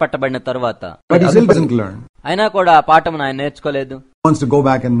 చెరపట్టబడిన తర్వాత. But he still doesn't learn. అయినా కూడా ఆ పాఠం ఆయన నేర్చుకోలేదు. He wants to go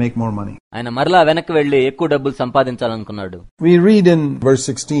back and make more money. ఆయన మరలా వెనక్కి వెళ్లి ఎక్కువ డబ్బులు సంపాదించాలనుకున్నాడు. We read in verse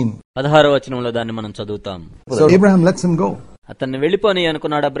 16. 16వ వచనంలో దాన్ని మనం చదువుతాం. So Abraham lets him go. అతన్ని వెళ్లిపోని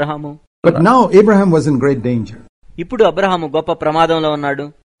అనుకున్నాడు Abraham. But now Abraham was in great danger. ఇప్పుడు అబ్రహాము గొప్ప ప్రమాదంలో ఉన్నాడు.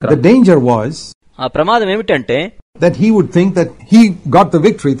 The danger was ఆ ప్రమాదం ఏమిటంటే that he would think that he got the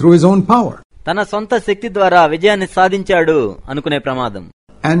victory through his own power. తన సొంత శక్తి ద్వారా విజయాన్ని సాధించాడు అనుకునే ప్రమాదం.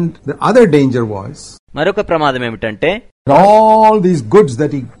 And the other danger was మరొక ప్రమాదం ఏమిటంటే all these goods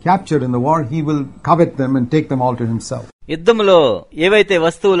that he captured in the war, he will covet them and take them all to himself. యుద్ధములో ఏవైతే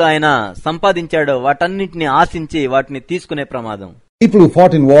వస్తువులు ఆయన సంపాదించాడో వాటన్నిటిని ఆశించి వాటిని తీసుకునే ప్రమాదం. People who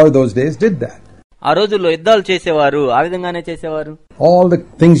fought in war those days did that. ఆ రోజుల్లో యుద్ధాలు చేసేవారు ఆ విధంగానే చేసేవారు. All the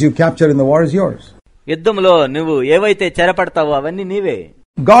things you capture in the war is yours. యుద్ధములో నువ్వు ఏవైతే చెరపడతావో అవన్నీ నీవే.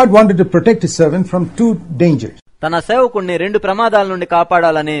 God wanted to protect his servant from two dangers. తన సేవకుణ్ణి రెండు ప్రమాదాల నుండి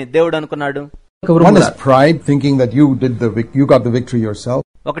కాపాడాలని దేవుడు అనుకున్నాడు. One is pride, thinking that you got the victory yourself.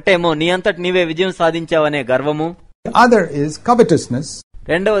 ఒకటేమో నీ అంతటి నీవే విజయం సాధించావనే గర్వము. The other is covetousness.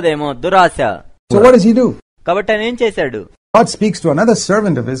 రెండవదేమో దురాశ. So what does he do? కాబట్టి ఆయన ఏం చేశాడు? God speaks to another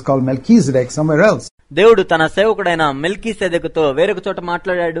servant of his called Melchizedek somewhere else. దేవుడు తన సేవకుడైన మెల్కీసెదెకుతో వేరొక చోట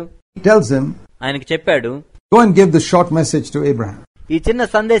మాట్లాడాడు. He tells him, ఆయనకి చెప్పాడు, go and give this short message to Abraham. ఈ చిన్న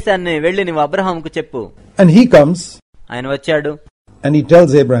సందేశాన్ని వెళ్లి నీవు అబ్రహాముకు చెప్పు. And he comes. ఆయన వచ్చాడు. And he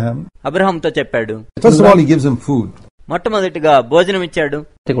tells Abraham. అబ్రహాంతో చెప్పాడు. First of all, he gives him food. మొట్టమొదటిగా భోజనం ఇచ్చాడు.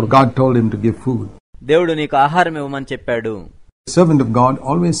 God told him to give food. దేవుడు నీకు ఆహారం ఇవ్వమని చెప్పాడు. The servant of God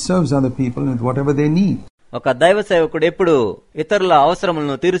always serves other people with whatever they need. ఒక దైవ సేవకుడు ఎప్పుడు ఇతరుల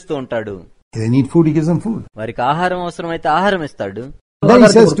అవసరములను తీరుస్తూ ఉంటాడు. They need food, he gives them food. వారికి ఆహారం అవసరమైతే ఆహారం ఇస్తాడు. Then he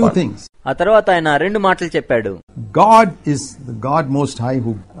says two things. ఆ తర్వాత ఆయన రెండు మాటలు చెప్పాడు. God is the God most high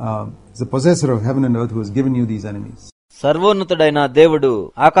who is the possessor of heaven and earth who has given you these enemies. సర్వోన్నతుడైన దేవుడు,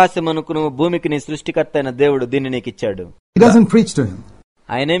 ఆకాశమునకును భూమికిని సృష్టికర్త అయిన దేవుడు దీన్ని నీకిచ్చాడు. He doesn't preach to him.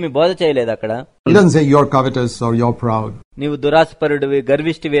 ఆయనేమి బోధ చేయలేదు అక్కడ. He doesn't say you're covetous or you're proud. నీవు దురాశపరుడివి,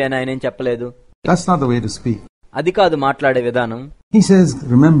 గర్విష్ఠివి అని ఆయనేం చెప్పలేదు. That's not the way to speak. అది కాదు మాట్లాడే విధానం. He says,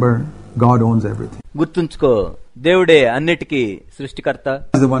 remember, God owns everything. గుర్తుంచుకో, దేవుడే అన్నిటికీ సృష్టికర్త.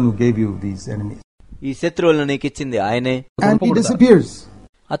 He's the one who gave you these enemies. ఈ శత్రువులను నీకిచ్చింది ఆయనే. And he disappears.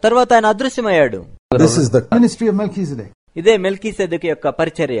 ఆ తర్వాత ఆయన అదృశ్యమయ్యాడు. This is the ministry of Melchizedek. ఇదే మెల్కీసెదెకు యొక్క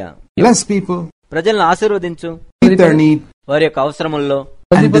పరిచర్య. Bless people, ప్రజలను ఆశీర్వదించు, meet their need, వారి యొక్క అవసరముల్లో,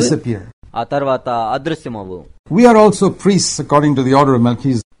 and disappear. ఆ తర్వాత అదృశ్యమవు. We are also priests according to the order of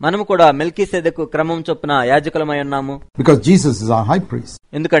Melchizedek. మనము కూడా మెల్కీసెదెకు క్రమం చొప్పున యాజకులమై ఉన్నాము. Because Jesus is our high priest.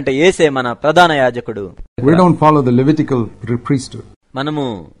 ఎందుకంటే యేసే మన ప్రధాన యాజకుడు. We don't follow the Levitical priesthood. మనము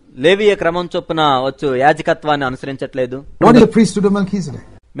లేవీయ క్రమం చొప్పున వచ్చు యాజకత్వాన్ని అనుసరించట్లేదు. What is the priesthood of Melchizedek?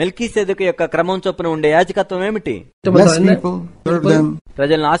 మెల్కీసెదెకు యొక్క క్రమం చొప్పున ఉండే యాజకత్వం ఏమిటి? Bless people, serve them,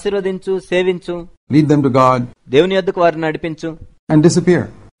 ప్రజలను ఆశీర్వదించు, సేవించు, lead them to God, దేవుని యొద్దకు వారిని నడిపించు, and disappear.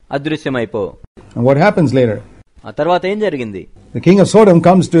 అదృశ్యమైపో. And what happens later? ఆ తర్వాత ఏం జరిగింది? The king of Sodom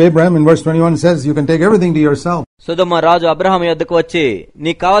comes to Abraham in verse 21 and says, you can take everything to yourself. సొదొమ రాజు అబ్రహాము యొద్దకు వచ్చి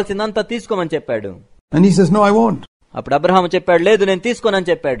నీకు కావాల్సిందంతా తీసుకోమని చెప్పాడు. And he says, no, I won't. అప్పుడు అబ్రహాము చెప్పాడు, లేదు నేను తీసుకోనని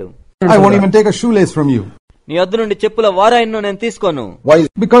చెప్పాడు. I won't even take a shoelace from you. నీ యొద్ద నుండి చెప్పుల వారాయిన్ను నేను తీసుకోను. Why?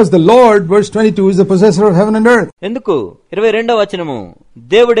 Because the Lord, verse 22, is the possessor of heaven and earth. ఎందుకు? 22వ వచనము,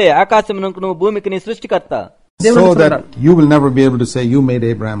 దేవుడే ఆకాశమునకును భూమికిని సృష్టికర్త. So that you will never be able to say, you made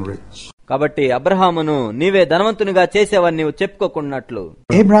Abraham rich. కాబట్టి అబ్రహామును నీవే ధనవంతునిగా చేసేవని నీవు చెప్పుకోకున్నట్లు.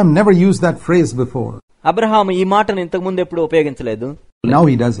 Abraham never used that phrase before. Abraham ఈ మాటను ఇంతకు ముందు ఎప్పుడు ఉపయోగించలేదు. Now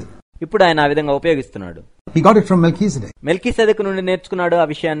he does it. ఇప్పుడు ఆయన ఆ విధంగా ఉపయోగిస్తున్నాడు. He got it from Melchizedek. మెల్కీసెదెకు నుండి నేర్చుకున్నాడు ఆ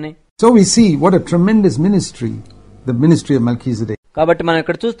విషయాన్ని. So we see what a tremendous ministry, the ministry of Melchizedek. కాబట్టి మనం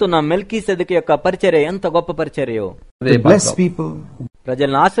ఇక్కడ చూస్తున్నాం మెల్కీసెదెకు యొక్క పరిచర్య ఎంత గొప్ప పరిచర్యో. To bless people,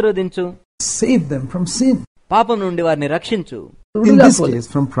 ప్రజలను ఆశీర్వదించు, save them from sin. పాపం నుండి వారిని రక్షించు. In this case,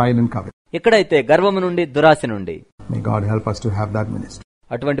 from pride and covet. ఎక్కడైతే గర్వము నుండి, దురాశ నుండి. May God help us to have that ministry.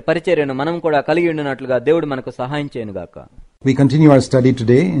 అటువంటి పరిచర్యను మనం కూడా కలిగి ఉండినట్లుగా దేవుడు మనకు సహాయం చేయనుగాక. We continue our study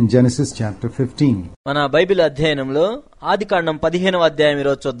today in Genesis chapter 15. మన బైబిల్ అధ్యయనంలో ఆదికాండం 15వ అధ్యాయం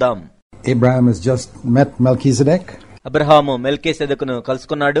ఈరోజు చూద్దాం. Abraham has just met Melchizedek. Abraham మెల్కీసెదెకును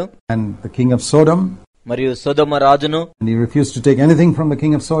కలుసుకున్నాడు. And the king of Sodom. మరియు సొదొమ రాజును. And he refused to take anything from the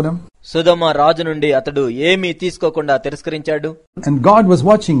king of Sodom. సొదొమ రాజు నుండి అతడు ఏమీ తీసుకోకుండా తిరస్కరించాడు. And God was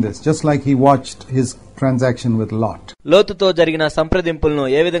watching this, just like he watched his transaction with Lot. లోతుతో జరిగిన సంప్రదింపులను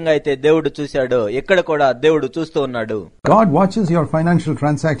ఏ విధంగా అయితే దేవుడు చూశాడో ఇక్కడ కూడా దేవుడు చూస్తూ ఉన్నాడు. God watches your financial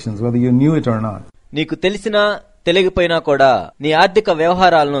transactions, whether you knew it or not. నీకు తెలిసినా తెలియకపోయినా కూడా నీ ఆర్థిక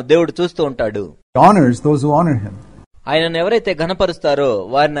వ్యవహారాలను దేవుడు చూస్తూ ఉంటాడు. He honors those who honor him. ఆయనను ఎవరైతే ఘనపరుస్తారో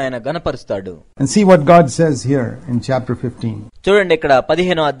వారిని ఆయన ఘనపరుస్తాడు. And see what God says here in chapter 15. చూడండి ఇక్కడ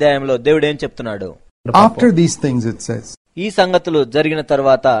 15వ అధ్యాయంలో దేవుడు ఏం చెప్తున్నాడు. After these things, it says. ఈ సంగతులు జరిగిన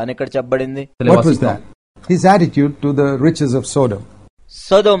తర్వాత అని ఇక్కడ చెప్పబడింది. What was that? His attitude to the riches of Sodom.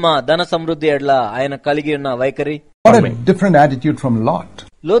 సొదొమ ధన సమృద్ధి ఎడ్ల ఆయన కలిగి ఉన్న వైఖరి. What a different attitude from Lot.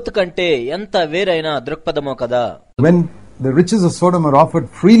 లోతు కంటే ఎంత వేరైన దృక్పథమో కదా. When the riches of Sodom are offered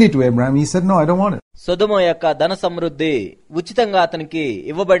freely to Abraham, he said, no, I don't want it. సొదొమ యొక్క ధన సమృద్ధి ఉచితంగా అతనికి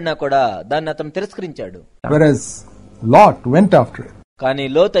ఇవ్వబడినా కూడా దాన్ని అతను తిరస్కరించాడు. Whereas Lot went after it. కానీ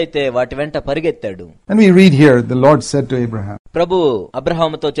లోతు అయితే వాటి వెంట పరిగెత్తాడు. And we read here, the Lord said to Abraham. ప్రభు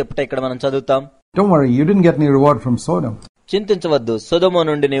అబ్రహాముతో చెప్పుట ఇక్కడ మనం చదువుతాం. Don't worry, you didn't get any reward from Sodom. చింతించవద్దు, సొదొమ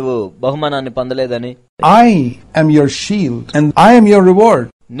నుండి నీవు బహుమానాన్ని పొందలేదని. I am your shield and I am your reward.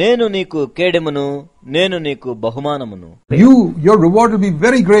 నేను నీకు కేడెమును, నేను నీకు బహుమానమును. Your reward will be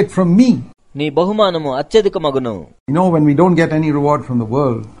very great from me. నీ బహుమానము అత్యధికమగును. You know, when we don't get any reward from the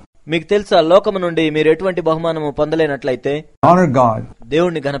world, మీకు తెలుసా, లోకము నుండి మీరు ఎటువంటి బహుమానము పొందలేనట్లయితే honor God.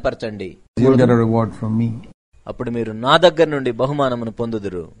 దేవుణ్ణి ఘనపరచండి. You'll get a reward from me. అప్పుడు మీరు నా దగ్గర నుండి బహుమానమును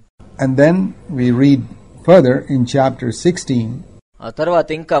పొందుదురు. And then we read further in chapter 16. ఆ తర్వాత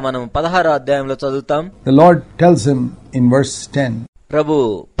ఇంకా మనం 16వ అధ్యాయంలో చదువుతాం. The Lord tells him in verse 10. ప్రభు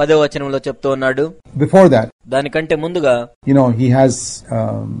 10వ వచనంలో చెప్తూ ఉన్నాడు. Before that, దానికంటే ముందుగా, he has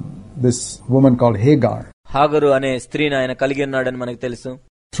this woman called Hagar. హాగరు అనే స్త్రీని ఆయన కలిగి ఉన్నాడని మనకు తెలుసు.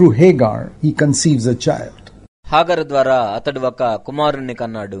 Through Hagar, he conceives a child. హాగరు ద్వారా అతడు ఒక కుమారుణ్ణి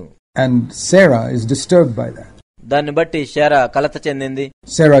కన్నాడు. And Sarah is disturbed by that. దాన్ని బట్టి శారా కలత చెందింది.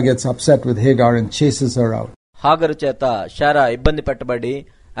 Sarah gets upset with Hagar and chases her out. హాగరు చేత శారా ఇబ్బంది పెట్టబడి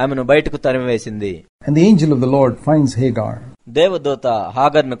ఆమెను బయటకు తరిమివేసింది. And the angel of the Lord finds Hagar. దేవదూత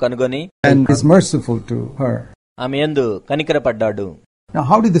హాగర్ను కనుగొని and is merciful to her. ఆమె యందు కనికరపడ్డాడు. Now,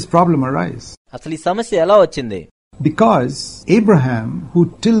 how did this problem arise? అసలు ఈ సమస్య ఎలా వచ్చింది? Because Abraham, who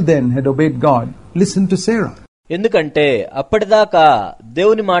till then had obeyed God, listened to Sarah. ఎందుకంటే అప్పటిదాకా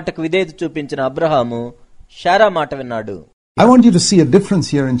దేవుని మాటకు విధేయత చూపించిన అబ్రహాము శారా మాట విన్నాడు. I want you to see a difference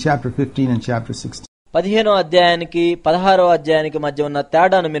here in chapter 15 and chapter 16. 15వ అధ్యాయానికి 16వ అధ్యాయానికి మధ్య ఉన్న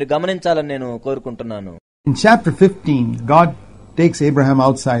తేడాను మీరు గమనించాలని నేను కోరుకుంటున్నాను. In chapter 15, God takes Abraham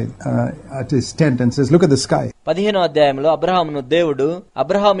outside at his tent and says, look at the sky. 15వ అధ్యాయంలో అబ్రహామును దేవుడు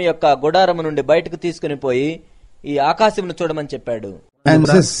అబ్రహాము యొక్క గుడారము నుండి బయటకు తీసుకుని పోయి ఈ ఆకాశమును చూడమని చెప్పాడు.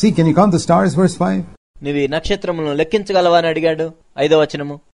 And says, see, can you count the stars? Verse 5. నీవి నక్షత్రములను లెక్కించగలవా అని అడిగాడు. 5వ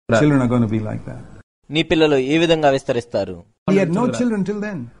వచనము. Children are going to be like that. నీ పిల్లలు ఈ విధంగా విస్తరిస్తారు. He had no children till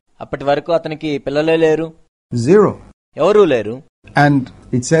then. అప్పటి వరకు అతనికి పిల్లలే లేరు. 0. ఎవరూ లేరు. And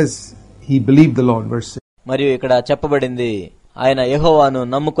it says he believed the Lord. Verse 6. మరియు ఇక్కడ చెప్పబడింది ఆయన యెహోవాను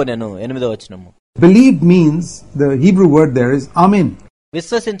నమ్ముకొనెను. 8వ వచనము. Believed means the Hebrew word there is amen.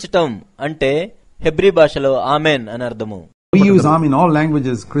 విశ్వసించటం అంటే హెబ్రీ భాషలో ఆమెన్ అని అర్థము. We use amen. All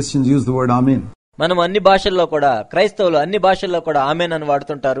languages, Christians use the word amen. మనం అన్ని భాషల్లో కూడా క్రైస్తవులు అన్ని భాషల్లో కూడా ఆమెన్ అని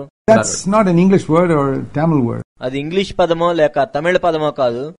వాడుతుంటారు. That's not an English word or a Tamil word. అది ఇంగ్లీష్ పదమో లేక తమిళ పదమో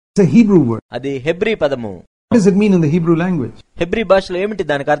కాదు. It's a Hebrew word. అది హెబ్రీ పదము. What does it mean in the Hebrew language? Hebrew భాషలో ఏమిటి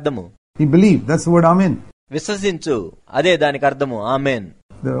దానికి అర్థము? He believed. That's the word amen. విశ్వసించు, అదే దానికి అర్థము amen.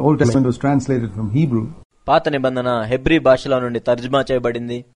 The Old Testament was translated from Hebrew. పాత నిబంధన హెబ్రీ భాషలో నుండి తర్జుమా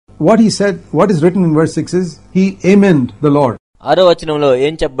చేయబడింది. What he said, what is written in verse 6 is, he amened the Lord. 6వ వచనంలో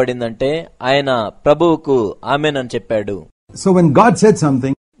ఏం చెప్పబడిందంటే ఆయన ప్రభువుకు ఆమెన్ అని చెప్పాడు. So when God said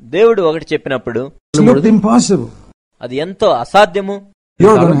something, దేవుడు ఒకటి చెప్పినప్పుడు it looked impossible. అది ఎంతో అసాధ్యము.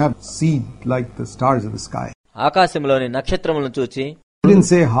 You're going to have seed like the stars of the sky. ఆకాశంలోని నక్షత్రములను చూచి He didn't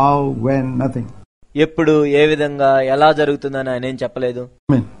say how, when, nothing. ఎప్పుడు, ఏ విధంగా, ఎలా జరుగుతుందని ఆయన ఏం చెప్పలేదు.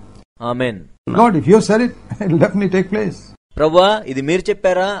 Amen. Amen. God, if you said it, it'll definitely take place. ప్రభువా, ఇది మీరు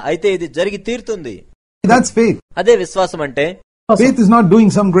చెప్పారా, అయితే ఇది జరిగి తీరుతుంది. That's faith. అదే విశ్వాసం అంటే. Faith is not doing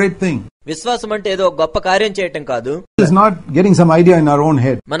some great thing. విశ్వాసం అంటే ఏదో గొప్ప కార్యం చేయటం కాదు. It is not getting some idea in our own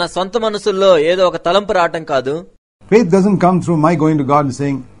head. మన సొంత మనసుల్లో ఏదో ఒక తలంపు రావటం కాదు. Faith doesn't come through my going to God and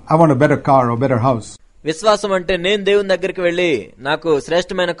saying, I want a better car or better house. విశ్వాసం అంటే నేను దేవుని దగ్గరికి వెళ్లి నాకు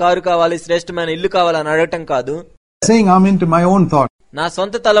శ్రేష్టమైన కారు కావాలి, శ్రేష్టమైన ఇల్లు కావాలని అడగటం కాదు. Saying amen to my own thought. నా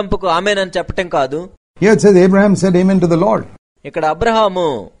సొంత తలంపుకు ఆమెన్ అని చెప్పటం కాదు. Here it says Abraham said amen to the Lord. ఇక్కడ అబ్రహాము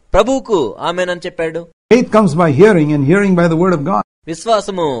ప్రభువుకు ఆమెన్ అని చెప్పాడు. Faith comes by hearing and hearing by the word of God.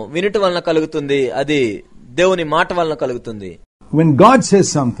 విశ్వాసము వినుట వలన కలుగుతుంది, అది దేవుని మాట వలన కలుగుతుంది. When God says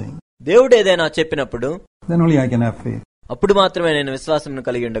something, దేవుడు ఏదైనా చెప్పినప్పుడు then only I can have faith. అప్పుడు మాత్రమే నేను విశ్వాసమును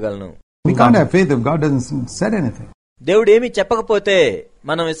కలిగి ఉండగలను. We can't have faith if God doesn't said anything. దేవుడు ఏమీ చెప్పకపోతే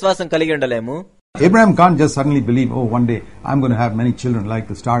మనం విశ్వాసం కలిగి ఉండలేము. Abraham can't just suddenly believe, oh, one day I'm going to have many children like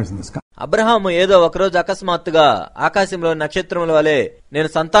the stars in the sky. Abraham ఏదో ఒకరోజు అకస్మాత్తుగా ఆకాశంలో నక్షత్రముల వలె నేను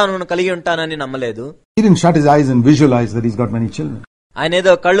సంతానమును కలిగి ఉంటానని నమ్మలేదు. He didn't shut his eyes and visualize that he's got many children. ఆయన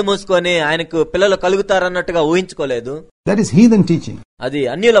ఏదో కళ్ళు మూసుకొని ఆయనకు పిల్లలు కలుగుతారన్నట్టుగా ఊహించుకోలేదు. That is heathen teaching. అది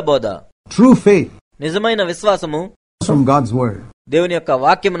అన్యుల బోధ. True faith నిజమైన విశ్వాసము from God's word. దేవుని యొక్క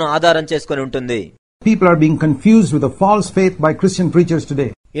వాక్యమును ఆధారం చేసుకొని ఉంటుంది. People are being confused with a false faith by Christian preachers today.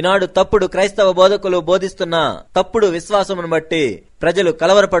 ఈనాడు తప్పుడు క్రైస్తవ బోధకులు బోధిస్తున్న తప్పుడు విశ్వాసమును బట్టి ప్రజలు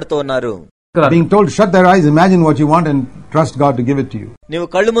కలవరపడుతూ ఉన్నారు. Being told to shut their eyes, imagine what you want and trust God to give it to you. నీవు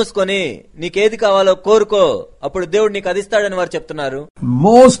కళ్ళు మూసుకొని నీకేది కావాలో కోరుకో, అప్పుడు దేవుడు నీకు అదిస్తాడని వారు చెప్తున్నారు.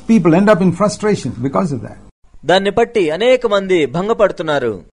 Most people end up in frustration because of that. దాన్ని బట్టి అనేక మంది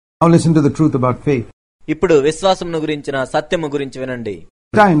భంగపడుతున్నారు. Now listen to the truth about faith. ఇప్పుడు విశ్వాసమును గురించిన సత్యము గురించి వినండి.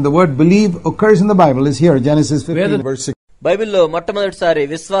 Time the word believe occurs in the Bible is here, Genesis 15 verse 6. బైబిల్లో మొట్టమొదటిసారి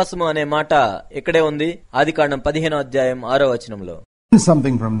విశ్వాసము అనే మాట ఇక్కడే ఉంది, ఆదికాండం 15వ అధ్యాయం 6వ వచనంలో.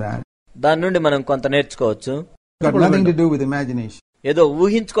 Something from that. దాని నుండి మనం కొంత నేర్చుకోవచ్చు. Got nothing to do with imagination. ఏదో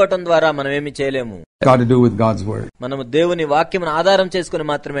ఊహించుకోవటం ద్వారా మనం ఏమి చేయలేము. Got to do with God's word. మనము దేవుని వాక్యమును ఆధారం చేసుకుని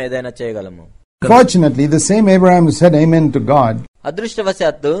మాత్రమే ఏదైనా చేయగలము. Fortunately, the same Abraham who said amen to God.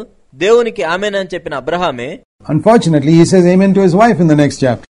 అదృష్టవశాత్తు దేవునికి ఆమెన్ అని చెప్పిన అబ్రహామే, unfortunately, he says amen to his wife in the next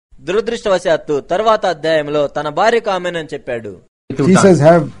chapter. దురదృష్టవశాత్తు తర్వాత అధ్యాయంలో తన భార్యకు ఆమెన్ అని చెప్పాడు. He says,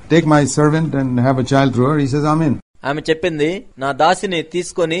 take my servant and have a child through her. He says amen. ఆమె చెప్పింది, నా దాసిని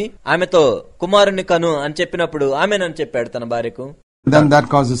తీసుకొని ఆమెతో కుమారుని కను అని చెప్పినప్పుడు ఆమెన్ అని చెప్పాడు తన భార్యకు. Then that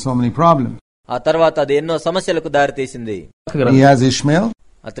causes so many problems. ఆ తర్వాత అది ఎన్నో సమస్యలకు దారితీసింది. He has Ishmael.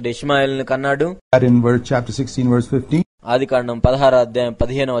 అతడు ఇష్మాయేలును కన్నాడు. That in chapter 16 verse 15. ఆదికాండం 16వ అధ్యాయం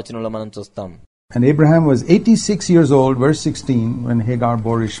 15వ వచనంలో మనం చూస్తాం. And Abraham was 86 years old, verse 16, when Hagar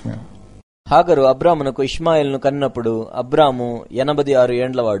bore Ishmael. హాగరు అబ్రామునకు ఇష్మాయేలును కన్నప్పుడు అబ్రాము 86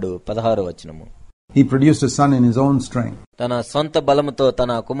 ఏండ్లవాడు. 16వ వచనము. He produced a son in his own strength. తన సొంత బలముతో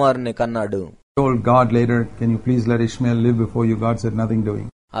తన కుమారుని కన్నాడు. Told God later, can you please let Ishmael live before you? God said, nothing doing.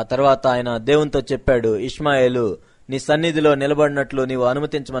 ఆ తర్వాత ఆయన దేవునితో చెప్పాడు, ఇష్మాయేలు నీ సన్నిధిలో నిలబడినట్లు నీవు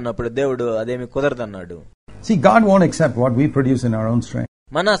అనుమతించమన్నప్పుడు దేవుడు అదేమి కుదరదన్నాడు. See, God won't accept what we produce in our own strength.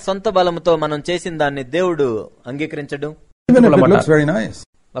 మన సొంత బలముతో మనం చేసిన దాన్ని దేవుడు అంగీకరించడు. Even if it looks very nice.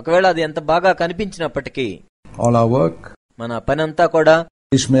 ఒకవేళ అది ఎంత బాగా కనిపించినప్పటికీ, all our work, మన పనంతా కూడా,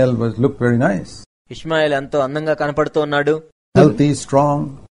 Ishmael looked very nice. Ishmael ఎంతో అందంగా కనపడుతూ ఉన్నాడు, healthy, strong,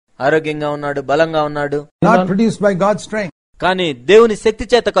 ఆరోగ్యంగా ఉన్నాడు, బలంగా ఉన్నాడు. not produced by God's strength. కానీ దేవుని శక్తి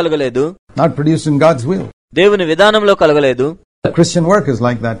చేత కలగలేదు, not produced in God's will. దేవుని విధానంలో కలగలేదు. Christian work is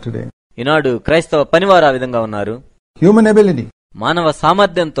like that today. ఈనాడు క్రైస్తవ పనివారు ఆ విధంగా ఉన్నారు. Human ability, మానవ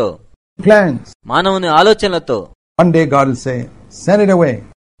సామర్థ్యంతో, plans, మానవుని ఆలోచనలతో. one day God will say, send it away.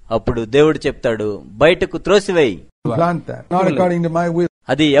 అప్పుడు దేవుడు చెప్తాడు, బయటకు త్రోసివేయి. Plant that, not according to my will.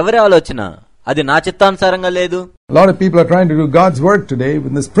 అది ఎవరి ఆలోచన? అది నా చిత్తానుసారంగా లేదు. A lot of people are trying to do God's work today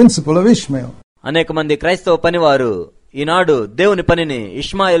with this principle of Ishmael. అనేక మంది క్రైస్తవ పనివారు ఈనాడు దేవుని పనిని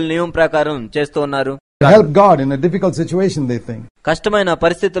ఇష్మాయేల్ నియమం ప్రకారం చేస్తూ ఉన్నారు. Help God in a difficult situation, they think. కష్టమైన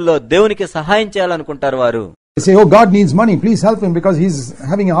పరిస్థితుల్లో దేవునికి సహాయం చేయాలనుకుంటారు వారు. They say, oh, God needs money, please help him because he's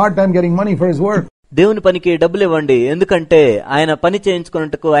having a hard time getting money for his work. దేవుని పనికి డబ్బులు ఇవ్వండి, ఎందుకంటే ఆయన పని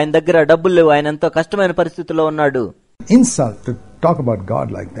చేయించుకున్నట్టుకు ఆయన దగ్గర డబ్బులు లేవు, ఆయన ఎంతో కష్టమైన పరిస్థితుల్లో ఉన్నాడు. Insult to talk about God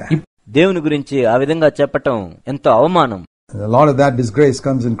like that. దేవుని గురించి ఆ విధంగా చెప్పటం ఎంతో అవమానం. A lot of that disgrace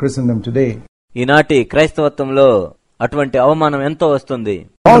comes in Christendom today. ఈనాటి క్రైస్తవత్వంలో అటువంటి అవమానం ఎంతో వస్తుంది.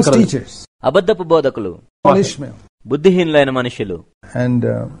 False teachers, అబద్ధపు బోధకులు, Ishmael, బుద్ధిహీనులైన మనుషులు. and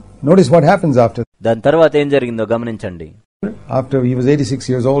notice what happens after. దాని తర్వాత ఏం జరిగిందో గమనించండి. After he was 86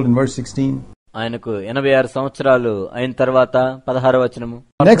 years old in verse 16. ఆయనకు 86 సంవత్సరాలు అయిన తర్వాత 16వ వచనము.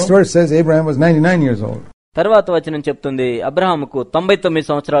 Next verse says Abraham was 99 years old. తర్వాత వచనం చెప్తుంది అబ్రహాముకు 99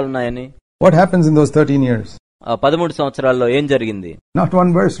 సంవత్సరాలు ఉన్నాయని. What happens in those 13 years? ఆ 13 సంవత్సరాల్లో ఏం జరిగింది? Not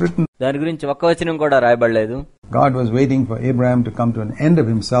one verse written. దాని గురించి ఒక్క వచనం కూడా రాయబడలేదు. God was waiting for Abraham to come to an end of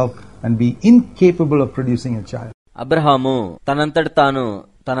himself and be incapable of producing a child. Abraham తనంతట తాను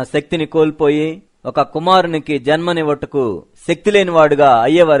తన శక్తిని కోల్పోయి ఒక కుమారునికి జన్మనివ్వటకు శక్తి లేని వాడుగా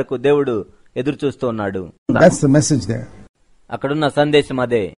అయ్యే వరకు దేవుడు ఎదురు చూస్తూ ఉన్నాడు. That's the message there. అక్కడున్న సందేశం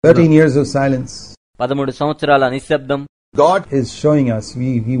అదే. 13 years of silence. 13 సంవత్సరాల నిశ్శబ్దం. God is showing us,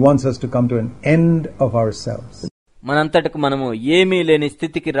 he wants us to come to an end of ourselves. మనంతటకు మనము ఏమీ లేని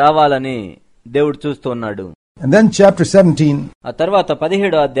స్థితికి రావాలని దేవుడు చూస్తూ ఉన్నాడు. And then chapter 17. ఆ తర్వాత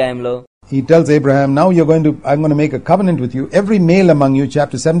 17వ అధ్యాయంలో he tells Abraham, now I'm going to make a covenant with you. Every male among you,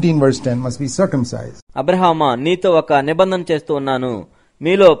 chapter 17 verse 10, must be circumcised. అబ్రహామా, నీతో ఒక నిబంధన చేస్తూ ఉన్నాను,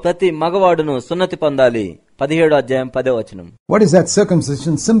 మీలో ప్రతి మగవాడును సున్నతి పొందాలి. 17వ అధ్యాయం 10వ వచనం. What does that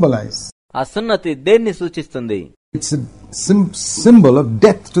circumcision symbolize? ఆ సున్నతి దేన్ని సూచిస్తుంది? It's a symbol of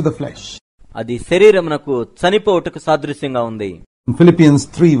death to the flesh. అది శరీరమునకు చనిపోవుటకు సాదృశ్యంగా ఉంది. In Philippians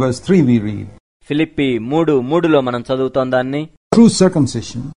 3 verse 3 we read, Philippi 3:3లో మనం చదువుతాం దాన్ని. true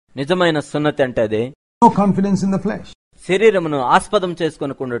circumcision, నిజమైన సున్నతి అంటే అదే. no confidence in the flesh. శరీరమును ఆస్పదం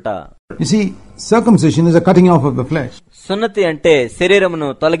చేసుకొనుకుండుట. You see, circumcision is a cutting off of the flesh. సున్నతి అంటే శరీరమును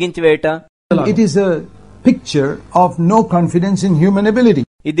తొలగించి వేయట. It is a picture of no confidence in human ability.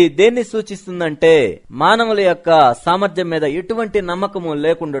 ఇది దేన్ని సూచిస్తుందంటే మానవుల యొక్క సామర్థ్యం మీద ఎటువంటి నమ్మకము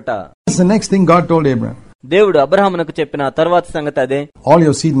లేకుండుట. That's the next thing God told Abraham. దేవుడు అబ్రహామునకు చెప్పిన తర్వాత సంగతి అదే. All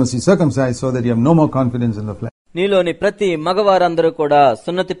your seed must be circumcised so that you have no more confidence in the flesh. నీలోని ప్రతి మగవారందరూ కూడా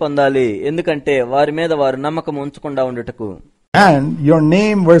సున్నతి పొందాలి, ఎందుకంటే వారి మీద వారు నమ్మకం ఉంచకుండా ఉండుటకు. And your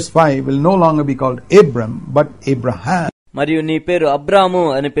name, verse 5, will no longer be called Abram, but Abraham. మరియు నీ పేరు అబ్రాము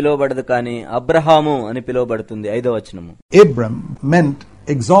అని పిలువబడదు, కానీ అబ్రహాము అని పిలువబడుతుంది. 5వ వచనము. Abram meant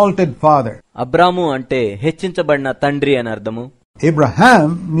exalted father. అబ్రాము అంటే హెచ్చించబడిన తండ్రి అని అర్థము. Abraham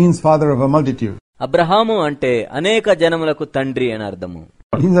means father of a multitude. Abraham అంటే అనేక జనములకు తండ్రి అని అర్థము.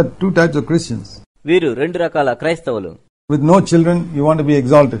 These are two types of Christians. వీరు 2 రకాల క్రైస్తవులు. With no children, you want to be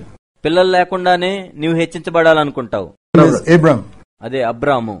exalted. పిల్లలు లేకుండానే నీవు హెచ్చించబడాలనుకుంటావు. Abram. అదే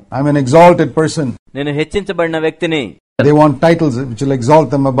అబ్రాము. I'm an exalted person. నేను హెచ్చించబడిన వ్యక్తిని. They want titles which will exalt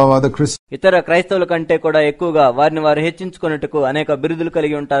them above other Christians. ఇతర క్రైస్తవుల కంటే కూడా ఎక్కువగా వారిని వారు హెచ్చించుకున్నట్టుకు అనేక బిరుదులు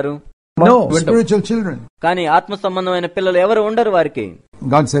కలిగి ఉంటారు. No, spiritual children. కానీ ఆత్మ సంబంధమైన పిల్లలు ఎవరు ఉండరు వారికి.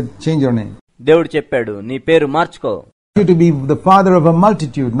 God said, change your name. దేవుడు చెప్పాడు, నీ పేరు మార్చుకో. You to be the father of a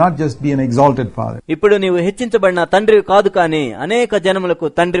multitude, not just be an exalted father. ఇప్పుడు నీవు హెచ్చించబడిన తండ్రి కాదు, కానీ అనేక జనములకు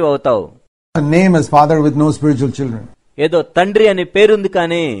తండ్రి అవుతావు. A name as father with no spiritual children. ఏదో తండ్రి అని పేరుంది,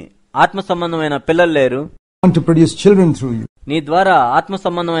 కానీ ఆత్మ సంబంధమైన పిల్లలు లేరు. I want to produce children through you. నీ ద్వారా ఆత్మ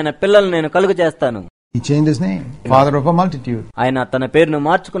సంబంధమైన పిల్లలు నేను కలుగజేస్తాను. He changed his name, father of a multitude. ఆయన తన పేరును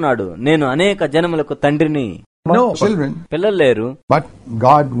మార్చుకున్నాడు, నేను అనేక జనములకు తండ్రిని. No children. పిల్లలు లేరు. But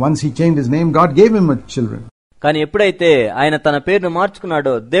God, once he changed his name, God gave him children. కానీ ఎప్పుడైతే ఆయన తన పేరును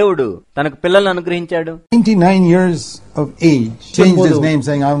మార్చుకున్నాడో దేవుడు తనకు పిల్లలను అనుగ్రహించాడు. 99 years of age, changed his name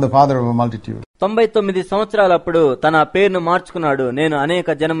saying, I am the father of a multitude. 99 సంవత్సరాలప్పుడు తన పేరును మార్చుకున్నాడు, నేను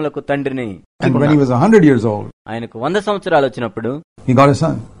అనేక జనములకు తండ్రిని. And when he was 100 years old, ఆయనకు 100 సంవత్సరాలు వచ్చినప్పుడు he got a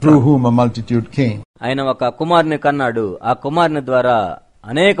son, through whom a multitude came. ఆయన ఒక కుమారుని కన్నాడు. ఆ కుమారుని ద్వారా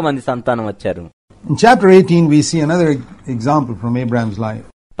అనేక మంది సంతానం వచ్చారు. In chapter 18, we see another example from Abraham's life.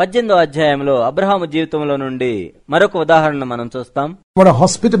 18వ అధ్యాయంలో అబ్రహాము జీవితంలో నుండి మరొక ఉదాహరణ మనం చూస్తాం. What a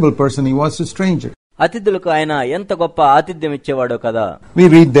hospitable person he was to strangers. అతిథులకు ఆయన ఎంత గొప్ప ఆతిథ్యం ఇచ్చేవాడో కదా. We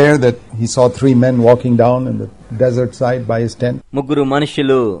read there that he saw 3 men walking down in the desert side by his tent. ముగ్గురు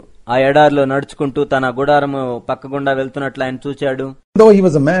మనుషులు ఆ ఎడారిలో నడుచుకుంటూ తన గుడారము పక్కగుండా వెళ్తున్నట్లు ఆయన చూచాడు. Though he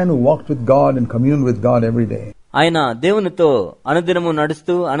was a man who walked with God and communed with God every day. ఆయన దేవునితో అనుదినము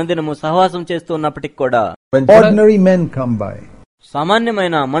నడుస్తూ అనుదినము సహవాసం చేస్తూ ఉన్నప్పటికి కూడా When ordinary men come by,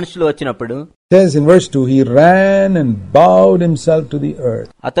 సామాన్యమైన మనుషులు వచ్చినప్పుడు says in verse 2, he ran and bowed himself to the earth.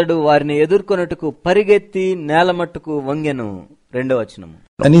 అతడు వారిని ఎదుర్కొనుటకు పరిగెత్తి నేలమట్టుకు వంగెను. 2వ వచనము.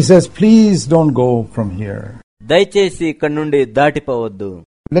 And he says, please don't go from here. దయచేసి ఇక్కడి నుండి దాటిపోవద్దు.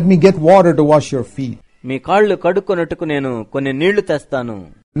 Let me get water to wash your feet. మీ కాళ్ళు కడుక్కొనుటకు నేను కొన్ని నీళ్లు తెస్తాను.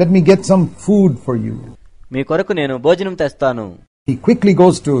 Let me get some food for you. మీ కొరకు నేను భోజనం తెస్తాను. He quickly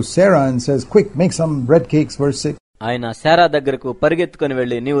goes to Sarah and says, quick, make some bread cakes, verse 6. ఆయన శారా దగ్గరకు పరిగెత్తుకుని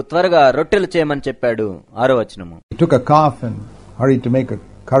వెళ్లి నీవు త్వరగా రొట్టెలు చేయమని చెప్పాడు. 6వ వచనము. He took a calf and hurried to make a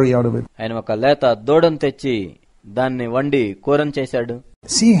curry out of it. ఆయన ఒక లేత దూడను తెచ్చి దాన్ని వండి కూరను చేశాడు.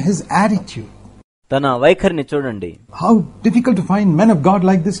 See his attitude. తన వైఖరిని చూడండి. How difficult to find men of God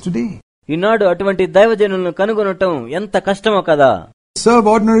like this today. ఈనాడు అటువంటి దైవజనులను కనుగొనటం ఎంత కష్టమో కదా. Serve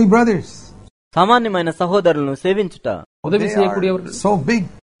ordinary brothers. సామాన్యమైన సహోదరులను సేవించుట. So big.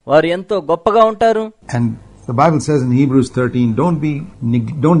 వారు ఎంతో గొప్పగా ఉంటారు. And the Bible says in Hebrews 13,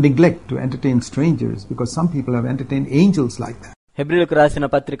 don't neglect to entertain strangers, because some people have entertained angels like that. హెబ్రీయులకు రాసిన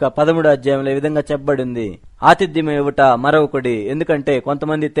పత్రిక 13వ అధ్యాయంలో ఈ విధంగా చెప్పబడింది, ఆతిథ్యం ఇవ్వట మరొకటి, ఎందుకంటే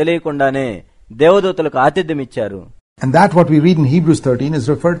కొంతమంది తెలియకుండానే దేవదూతలకు ఆతిథ్యం ఇచ్చారు. And that what we read in Hebrews 13 is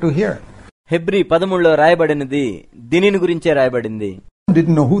referred to here. Hebrew 13లో రాయబడినది దీనిని గురించే రాయబడింది.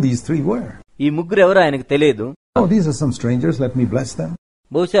 Didn't know who these 3 were. ఈ ముగ్గురు ఎవరో ఆయనకు తెలియదు. Oh, these are some strangers, let me bless them.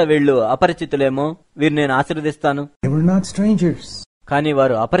 బహుశా వీళ్ళు అపరిచితులేమో, వీరిని నేను ఆశీర్వదిస్తాను. They were not strangers. కానీ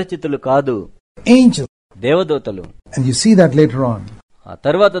వారు అపరిచితులు కాదు, Angels. దేవదూతలు. And you see that later on. ఆ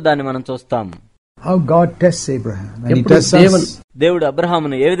తర్వాత దాన్ని మనం చూస్తాం. How God tests Abraham. And he tests us. దేవుడు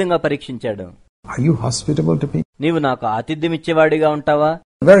అబ్రహామును ఏ విధంగా పరీక్షించాడు. Are you hospitable to people? నీవు నాకు ఆతిథ్యం ఇచ్చేవాడిగా ఉంటావా?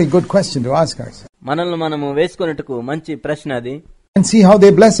 Very good question to ask ourselves. మనల్ని మనము వేసుకున్నట్టుకు మంచి ప్రశ్న అది. And see how they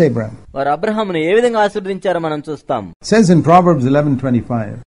bless Abraham. వారు అబ్రహామును ఏ విధంగా ఆశీర్వదించారో మనం చూస్తాం. Says in Proverbs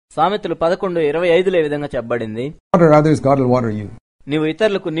 11:25. సామెతలు 11:25 ఏ విధంగా చెప్పబడింది. Water others, God will water you. నీవు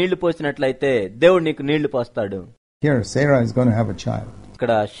ఇతరులకు నీళ్లు పోసినట్లయితే దేవుడు నీకు నీళ్లు పోస్తాడు. Here Sarah is going to have a child.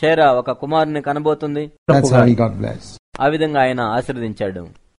 ఇక్కడ షేరా ఒక కుమారుని కనబోతుంది. That's how he got blessed. ఆ విధంగా ఆయన ఆశీర్వదించాడు.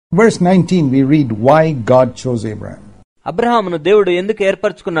 Verse 19 we read why God chose Abraham. అబ్రహామును దేవుడు ఎందుకు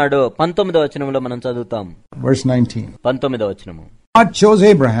ఏర్పరచుకున్నాడో 19వ వచనంలో మనం చదువుతాం. Verse 19. 19వ వచనము. God chose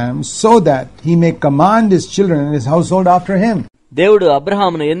Abraham so that he may command his children and his household after him. దేవుడు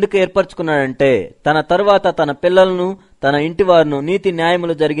అబ్రహామును ఎందుకు ఏర్పరచుకున్నాడంటే తన తరువాత తన పిల్లలను తన ఇంటి వారును నీతి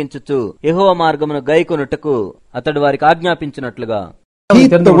న్యాయములు జరిగించుచు యెహోవా మార్గమును గైకొనుటకు అతడు వారికి ఆజ్ఞాపించినట్లుగా.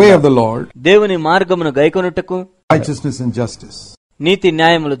 Keep the way of the Lord. దేవుని మార్గమును గైకొనుటకు, righteousness and justice. NITI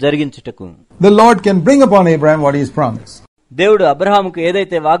న్యాయములు జరిగించుటకు. The Lord can bring upon Abraham what he has promised. దేవుడు అబ్రహాముకు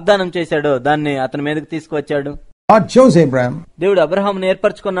ఏదైతే వాగ్దానం చేశాడో దాన్ని అతని మీదకు తీసుకువచ్చాడు. God chose Abraham. దేవుడు అబ్రహామును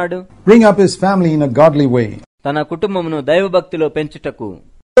ఏర్పరచుకున్నాడు. Bring up his family in a godly way. తన కుటుంబమును దైవభక్తిలో పెంచుటకు.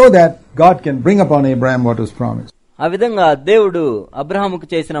 So that God can bring upon Abraham what was promised. ఆ విధంగా దేవుడు అబ్రహాముకు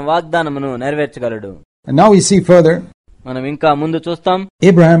చేసిన వాగ్దానమును నెరవేర్చగలడు. And now we see further. మనం ఇంకా ముందు చూస్తాం.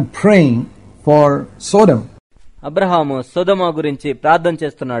 Abraham praying for Sodom. Abraham సొదొమ గురించి ప్రార్థన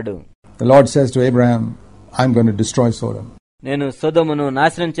చేస్తున్నాడు. The Lord says to Abraham, I'm going to destroy Sodom. నేను సొదొమను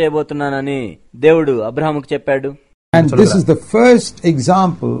నాశనం చేయబోతున్నానని దేవుడు అబ్రహాముకు చెప్పాడు. And this is the first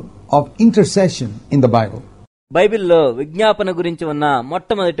example of intercession in the Bible. బైబిల్లో విజ్ఞాపన గురించి ఉన్న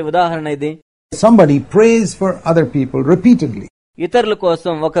మొట్టమొదటి ఉదాహరణ ఇది. Somebody prays for other people repeatedly. ఇతరుల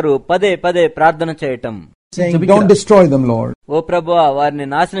కోసం ఒకరు పదే పదే ప్రార్థన చేయటం. Saying, don't destroy them, Lord. ఓ ప్రభువా, వారిని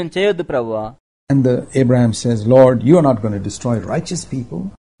నాశనం చేయొద్దు ప్రభువా. And Abraham says, Lord, you are not going to destroy righteous people.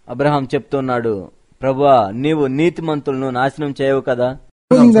 Abraham చెప్తున్నాడు, ప్రభువా, నీవు నీతిమంతులను నాశనం చేయవు కదా.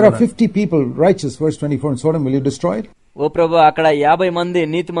 There are 50 people righteous, verse 24 in Sodom, will you destroy it? ఓ ప్రభువా, అక్కడ 50 మంది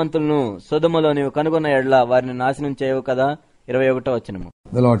నీతిమంతులను సొదొమలో నీవు కనుగొన్న ఎడల వారిని నాశనం చేయవు కదా. 21వ వచనము.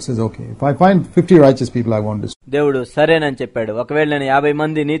 The Lord says, okay, if I find 50 righteous people, I won't destroy. దేవుడు సరేనని చెప్పాడు. ఒకవేళ నేను 50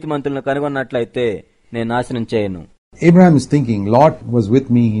 మంది నీతిమంతులను కనుగొన్నట్లయితే నేను నాశనం చేయను. Abraham is thinking, Lot was with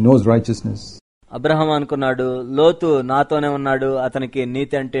me, he knows righteousness. Abraham అనుకున్నాడు, లోతు నాతోనే ఉన్నాడు, అతనికి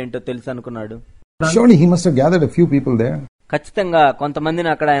నీతి అంటే ఏంటో తెలుసు అనుకున్నాడు. Surely he must have gathered a few people there. ఖచ్చితంగా కొంతమందిని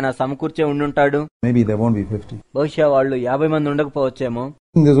అక్కడ ఆయన సమకూర్చే ఉండుంటాడు. Maybe there won't be 50. బహుశా వాళ్ళు 50 మంది ఉండకపోవచ్చేమో.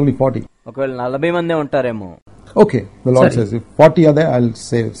 There's only 40. ఒకవేళ 40 మందే ఉంటారేమో. Okay, the Lord says, if 40 are there, I'll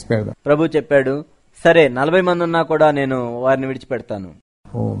spare them. ప్రభు చెప్పాడు, సరే 40 మంది ఉన్నా కూడా నేను వారిని విడిచిపెడతాను.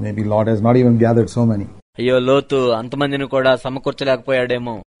 Oh, maybe Lord has not even gathered so many. అయ్యో, లోతు అంతమందిని కూడా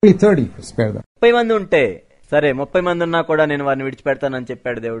సమకూర్చలేకపోయాడేమో. Only 30, spare them. 30 మంది ఉంటే సరే, 30 మంది ఉన్నా కూడా నేను వారిని విడిచిపెడతానని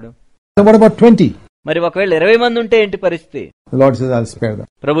చెప్పాడు దేవుడు. So what about 20? మరి ఒకవేళ 20 మంది ఉంటే ఏంటి పరిస్థితి? The Lord says, I'll spare them.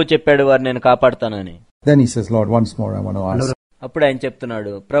 ప్రభు చెప్పాడు, వారిని నేను కాపాడుతానని. Then he says, Lord, once more I want to ask. అప్పుడు ఆయన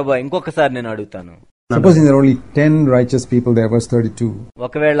చెప్తున్నాడు, ప్రభు ఇంకొకసారి నేను అడుగుతాను. Supposing there are only 10 righteous people there, verse 32.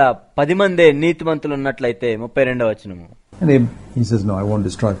 ఒకవేళ 10 మందే నీతిమంతులు ఉన్నట్లయితే 32వ వచనము. And he says, no, I won't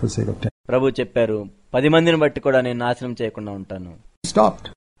destroy for the sake of 10. ప్రభు చెప్పారు, 10 మందిని బట్టి కూడా నేను నాశనం చేయకుండా ఉంటాను. He stopped.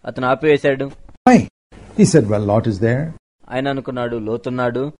 అతను ఆపివేశాడు. Why? He said, well, Lot is there. ఆయన అనుకున్నాడు,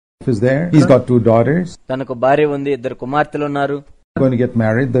 లోతున్నాడు, Is there. He's got 2 daughters. తనకు భార్య ఉంది, 2 కుమార్తెలు ఉన్నారు. Going to get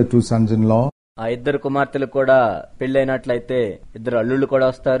married, the 2 sons-in-law. ఆ 2 కుమార్తెలు కూడా పెళ్లైనట్లయితే 2 అల్లుళ్ళు కూడా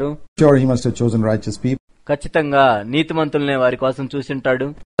వస్తారు. Sure, he must have chosen righteous people. ఖచ్చితంగా నీతిమంతుల్నే వారి కోసం చూసింటాడు.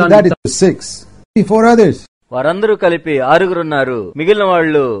 That is 6. 4 others. వారందరూ కలిపి 6 ఉన్నారు. మిగిలిన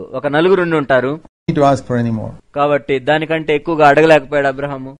వాళ్ళు ఒక 4 ఉంటారు. Need to ask for any more. కాబట్టి దానికంటే ఎక్కువగా అడగలేకపోయాడు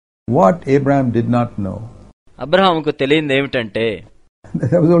Abraham. What Abraham did not know. అబ్రహాముకు తెలియంది ఏమిటంటే,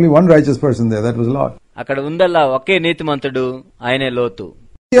 There was only one righteous person there, that was Lot. అక్కడ ఉందల్లా ఒకే నీతిమంతుడు, ఆయనే లోతు.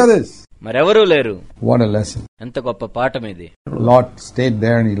 The others. మరెవరూ లేరు. What a lesson. ఎంత గొప్ప పాఠం ఇది. Lot stayed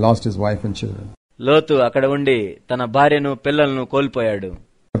there and he lost his wife and children. లోతు అక్కడ ఉండి తన భార్యను పిల్లలను కోల్పోయాడు.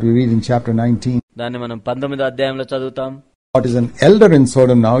 What we read in chapter 19. దాన్ని మనం 19వ అధ్యాయంలో చదువుతాం. Lot is an elder in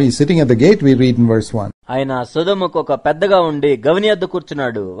Sodom now. He's sitting at the gate, we read in verse 1. ఆయన సొదొముకు ఒక పెద్దగా ఉండి గవిని యొద్ద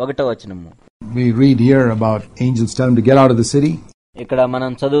కూర్చున్నాడు. 1వ వచనము. We read here about angels tell him to get out of the city. ఇక్కడ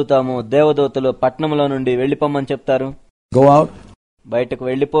మనం చదువుతాము, దేవదూతలు పట్టణంలో నుండి వెళ్లిపోమని చెప్తారు. Go out. బయటకు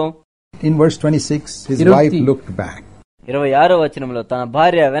వెళ్లిపో. In verse 26, his wife looked back. 26వ వచనంలో తన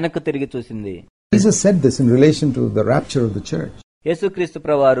భార్య వెనక్కు తిరిగి చూసింది. Jesus said this in relation to the rapture of the church. యేసుక్రీస్తు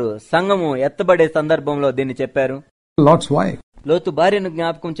ప్రభువారు సంఘము ఎత్తబడే సందర్భంలో దీన్ని చెప్పారు. Lot's wife. లోతు భార్యను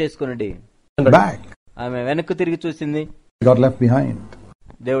జ్ఞాపకం చేసుకునండి. Back. ఆమె వెనక్కు తిరిగి చూసింది. Got left behind.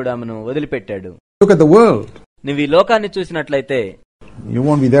 దేవుడు ఆమెను వదిలిపెట్టాడు. Look at the world. నువ్వు ఈ లోకాన్ని చూసినట్లయితే You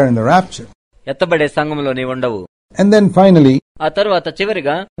won't be there in the rapture. ఎత్తబడే సంఘములో నీవు ఉండవు. And then finally, ఆ తరువాత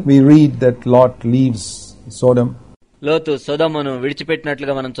చివరిగా we read that Lot leaves Sodom. లోతు సొదొమును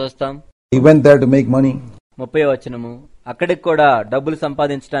విడిచిపెట్టినట్లుగా మనం చూస్తాం. He went there to make money. 30వ వచనము. అక్కడికి కూడా డబ్బులు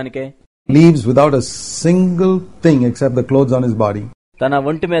సంపాదించడానికే. Leaves without a single thing except the clothes on his body. తన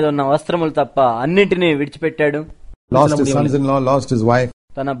ఒంటి మీద ఉన్న వస్త్రములు తప్ప అన్నింటినీ విడిచిపెట్టాడు. Lost his sons-in-law, lost his wife.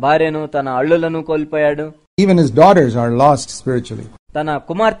 తన భార్యను, తన అల్లులను కోల్పోయాడు. Even his daughters are lost spiritually. తన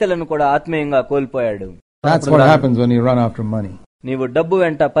కుమార్తెలను కూడా ఆత్మీయంగా కోల్పోయాడు. That's what happens when you run after money. నీవు డబ్బు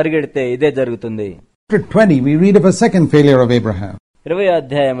వెంట పరిగెడితే ఇదే జరుగుతుంది. Chapter 20, we read of a second failure of Abraham. 20వ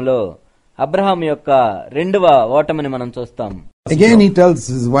అధ్యాయంలో అబ్రహాం యొక్క 2వ ఓటమిని మనం చూస్తాం. Again he tells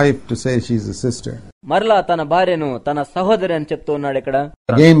his wife to say she's a sister. మరలా తన భార్యను తన సహోదరి అని చెప్తూ ఉన్నాడు ఇక్కడ.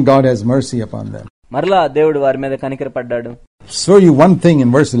 Again God has mercy upon them. మరలా దేవుడు వారి మీద కనికరపడ్డాడు. Show you one thing in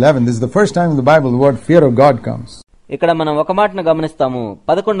verse 11. This is the first time in the Bible the word fear of God comes. ఇక్కడ మనం ఒక మాటను గమనిస్తాము.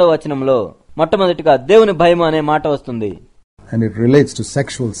 11వ వచనంలో మొట్టమొదటిగా దేవుని భయము అనే మాట వస్తుంది. And it relates to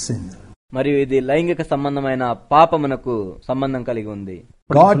sexual sin. మరియు ఇది లైంగిక సంబంధమైన పాపమునకు సంబంధం కలిగి ఉంది.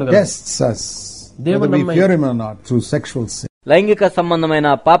 God tests us whether we fear him or not through sexual sin. లైంగిక సంబంధమైన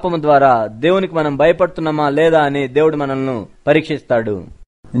పాపము ద్వారా దేవునికి మనం భయపడుతున్నామా లేదా అని దేవుడు మనల్ని పరీక్షిస్తాడు.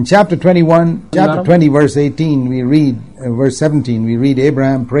 In chapter 20 verse 18 we read verse 17 we read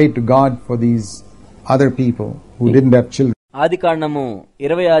Abraham prayed to God for these other people who didn't have children. ఆదికాండము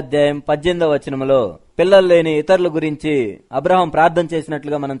 20వ అధ్యాయం 18వ వచనములో పిల్లలు లేని ఇతరుల గురించి అబ్రహాం ప్రార్థన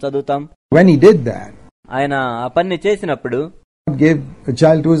చేసినట్లుగా మనం చదువుతాం. When he did that, ఆయన ఆ పని చేసినప్పుడు God gave a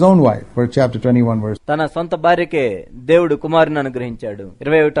child to his own wife for chapter 21 verse. తన సొంత భార్యకే దేవుడు కుమారుని అనుగ్రహించాడు.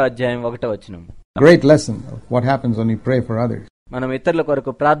 21వ అధ్యాయం 1వ వచనం. Great lesson of what happens when we pray for others. మనం ఇతరుల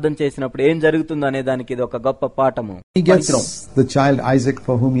కొరకు ప్రార్థన చేసినప్పుడు ఏం జరుగుతుందో అనే దానికి ఇది ఒక గొప్ప పాఠము. He gets the child Isaac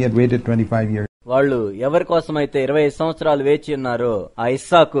for whom he had waited 25 years. వాళ్ళు ఎవరి కోసమైతే 25 సంవత్సరాలు వేచి ఉన్నారో ఆ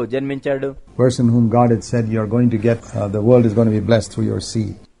ఇస్సాకు జన్మించాడు. Person whom God had said you are going to get the world is going to be blessed through your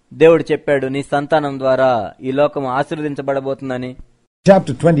seed. దేవుడు చెప్పాడు నీ సంతానం ద్వారా ఈ లోకం ఆశీర్వదించబడబోతుందని.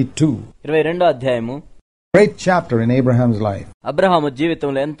 Chapter 22. 22వ అధ్యాయము. Great chapter in Abraham's life. Abraham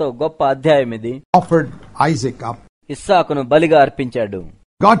జీవితంలో ఎంతో గొప్ప అధ్యాయం ఇది. Offered Isaac up. ఇస్సాకును బలిగా అర్పించాడు.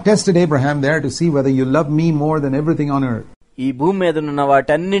 God tested Abraham there to see whether you love me more than everything on earth. ఈ భూమి మీద ఉన్న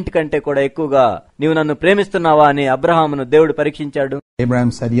వాటన్నింటికంటే కూడా ఎక్కువగా నీవు నన్ను ప్రేమిస్తున్నావా అని అబ్రహామును దేవుడు పరీక్షించాడు.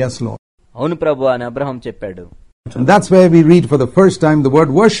 Abraham said, yes, Lord. అవును ప్రభు అని అబ్రహాం చెప్పాడు. And that's where we read for the first time the word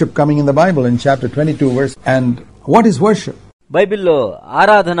worship coming in the Bible in chapter 22 verse. And what is worship? బైబిల్లో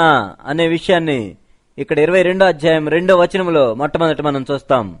ఆరాధన అనే విషయాన్ని ఇక్కడ 22వ అధ్యాయం 2వ వచనంలో మొట్టమొదట మనం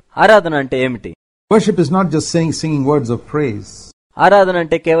చూస్తాం. ఆరాధన అంటే ఏమిటి? Worship is not just singing words of praise. ఆరాధన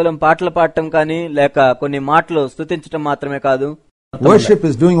అంటే కేవలం పాటలు పాడటం కానీ లేక కొన్ని మాటలు స్తుతించడం మాత్రమే కాదు. Worship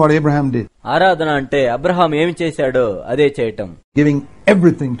is doing what Abraham did. ఆరాధన అంటే అబ్రహాం ఏమి చేశాడో అదే చేయటం. Giving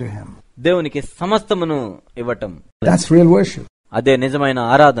everything to him. దేవునికి సమస్తమును ఇవ్వటం. That's real worship. అదే నిజమైన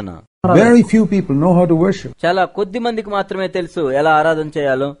ఆరాధన. Very few people know how to worship. చాలా కొద్ది మందికి మాత్రమే తెలుసు ఎలా ఆరాధన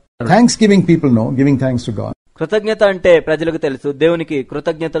చేయాలో. Thanksgiving people know, giving thanks to God. కృతజ్ఞత అంటే ప్రజలకు తెలుసు, దేవునికి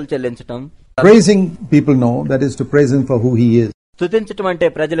కృతజ్ఞతలు చెల్లించటం. Praising people know, that is to praise him for who he is. స్తుతించటం అంటే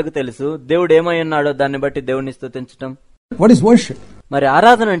ప్రజలకు తెలుసు, దేవుడు ఏమై ఉన్నాడో దాన్ని బట్టి దేవుణ్ణి స్తుతించటం. What is worship? మరి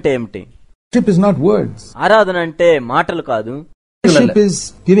ఆరాధన అంటే ఏమిటి? Worship is not words. ఆరాధన అంటే మాటలు కాదు. Worship is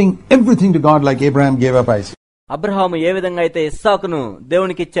giving everything to God like Abraham gave up Isaac. Abraham ఏ విధంగా అయితే ఇస్సాకును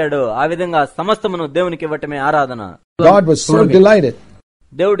దేవునికి ఇచ్చాడో ఆ విధంగా సమస్తమును దేవునికి ఇవ్వటమే ఆరాధన. God was so delighted.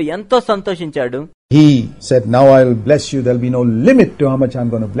 దేవుడు ఎంతో సంతోషించాడు. He said, now I will bless you. There will be no limit to how much I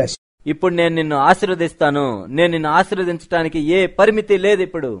am going to bless you. ఇప్పుడు నేను నిన్ను ఆశీర్వదిస్తాను, నేను నిన్ను ఆశీర్వదించడానికి ఏ పరిమితి లేదు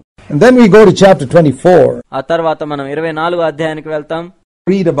ఇప్పుడు. And then we go to chapter 24. ఆ తర్వాత మనం 24వ అధ్యాయానికి వెళ్తాం.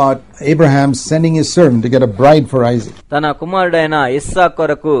 Read about Abraham sending his servant to get a bride for Isaac. తన కుమారుడైన ఇస్సాకు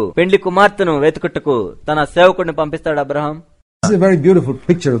కొరకు పెండ్లి కుమార్తెను వెతుకుటకు తన సేవకుడిని పంపిస్తాడు Abraham. This is a very beautiful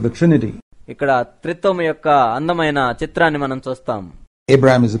picture of the Trinity. ఇక్కడ త్రిత్వం యొక్క అందమైన చిత్రాన్ని మనం చూస్తాం.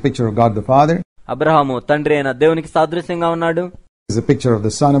 Abraham is a picture of God the Father. Abraham తండ్రి అయిన దేవునికి సాదృశ్యంగా ఉన్నాడు. Is a picture of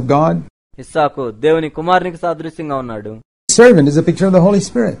the Son of God. ఇస్సాకు దేవుని కుమారునికి సాదృశ్యంగా ఉన్నాడు. Servant is a picture of the Holy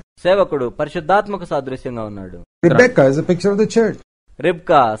Spirit. సేవకుడు పరిశుద్ధాత్మకు సాదృశ్యంగా ఉన్నాడు. Rebecca is a picture of the church.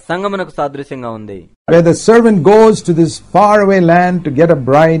 రిబ్కా సంగమునకు సాదృశ్యంగా ఉంది. Where the servant goes to this faraway land to get a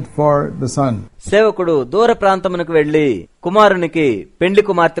bride for the son. సేవకుడు దూర ప్రాంతమునకు వెళ్లి కుమారునికి పెండ్లి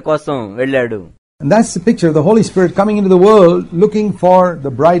కుమార్తె కోసం వెళ్ళాడు. And that's the picture of the Holy Spirit coming into the world looking for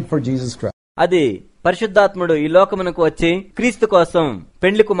the bride for Jesus Christ. అది పరిశుద్ధాత్ముడు ఈ లోకమునకు వచ్చి క్రీస్తు కోసం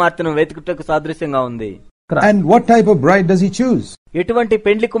పెండ్లి కుమార్తెను వెతుకుటకు సాదృశ్యంగా ఉంది. And what type of bride does he choose? ఎటువంటి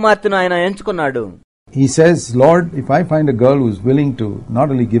పెండ్లి కుమార్తెను ఆయన ఎంచుకున్నాడు? He says, Lord, if I find a girl who is willing to not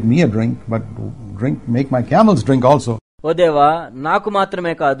only give me a drink, but make my camels drink also. ఓ దేవా, నాకు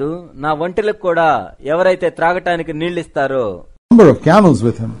మాత్రమే కాదు నా ఒంటెలకు కూడా ఎవరైతే త్రాగటానికి నీళ్లిస్తారో. Number of camels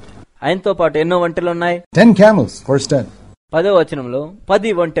with him. ఆయనతో పాటు ఎన్నో ఒంటెలున్నాయి. 10 camels, verse 10. 10వ వచనంలో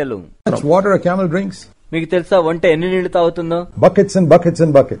 10 ఒంటెలు. How much water a camel drinks? మీకు తెలుసా ఒంటె ఎన్ని నీళ్లు తాగుతుందో? Buckets and buckets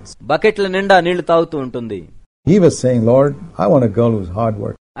and buckets. బకెట్ల నిండా నీళ్లు తాగుతూ ఉంటుంది. He was saying, Lord, I want a girl who's hard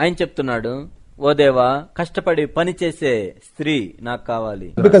work. ఆయన చెప్తున్నాడు, ఓ దేవా, కష్టపడి పని చేసే స్త్రీ నాకు కావాలి.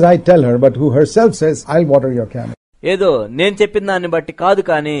 Because I tell her, but who herself says, I'll water your camel. ఏదో నేను చెప్పిన దాన్ని బట్టి కాదు,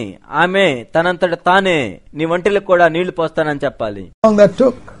 కానీ ఆమె తనంతట తానే నీ ఒంటెలకు కూడా నీళ్లు పోస్తానని చెప్పాలి. How long that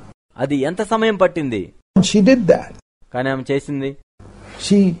took? అది ఎంత సమయం పట్టింది? And she did that. కానీ ఆమె చేసింది.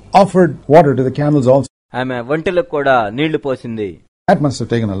 She offered water to the camels also. ఆమె ఒంటెలకు కూడా నీళ్లు పోసింది. That must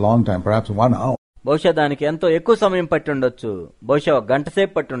have taken a long time, perhaps 1 hour. బహుశా దానికి ఎంతో ఎక్కువ సమయం పట్టి ఉండొచ్చు, బహుశా 1 గంట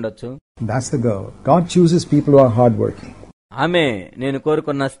సేపు పట్టి ఉండొచ్చు. That's the girl. God chooses people who are hardworking. ఆమె నేను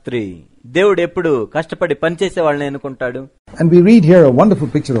కోరుకున్న స్త్రీ. దేవుడు ఎప్పుడు కష్టపడి పనిచేసే వాళ్ళని ఎన్నుకుంటాడు. And we read here a wonderful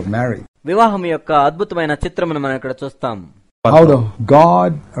picture of marriage. వివాహం యొక్క అద్భుతమైన చిత్రమును మనం ఇక్కడ చూస్తాం. How the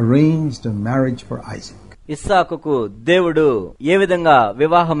God arranged a marriage for Isaac. ఇస్సాకుకు దేవుడు ఏ విధంగా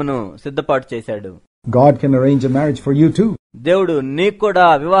వివాహమును సిద్ధపాటు చేశాడు. God can arrange a marriage for you too. దేవుడు నీకు కూడా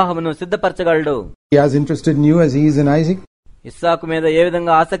వివాహమును సిద్ధపరచగలడు. He is interested in you as he is in Isaac. ఇస్సాకు మీద ఏ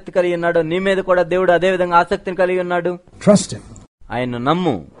విధంగా ఆసక్తి కలిగి ఉన్నాడో నీ మీద కూడా దేవుడు అదే విధంగా ఆసక్తిని కలిగి ఉన్నాడు. Trust him. ఆయన్ను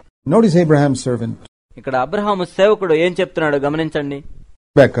నమ్ము. Notice Abraham's servant. ఇక్కడ అబ్రహాము సేవకుడు ఏం చెప్తున్నాడో గమనించండి.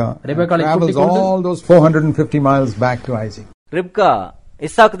 Rebecca travels all those 450 miles back to Isaac. రిబ్కా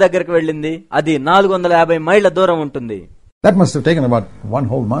ఇస్సాకు దగ్గరికి వెళ్ళింది. అది 450 మైళ్ల దూరం ఉంటుంది. That must have taken about 1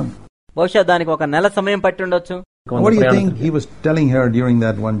 whole month. బహుశా దానికి 1 నెల సమయం పట్టి ఉండొచ్చు. What do you think he was telling her during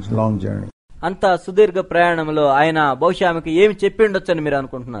that one long journey? అంత సుదీర్ఘ ప్రయాణంలో ఆయన బహుశా ఆమెకు ఏమి చెప్పి ఉండొచ్చు అని మీరు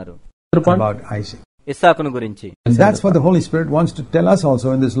అనుకుంటున్నారు? About Isaac. ఇస్సాకును గురించి. And that's what the Holy Spirit wants to tell us also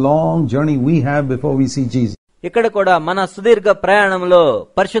in this long journey we have before we see Jesus. ఇక్కడ కూడా మన సుదీర్ఘ ప్రయాణంలో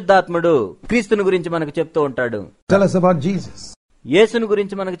పరిశుద్ధాత్ముడు క్రీస్తుని గురించి మనకు చెప్తూ ఉంటాడు. Tell us about Jesus. యేసుని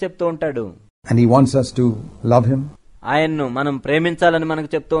గురించి మనకు చెప్తూ ఉంటాడు. And he wants us to love him. ఆయన్ను మనం ప్రేమించాలని మనకు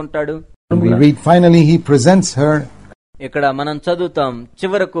చెప్తూ ఉంటాడు. And we read finally he presents her. ఇక్కడ మనం చదువుతాం,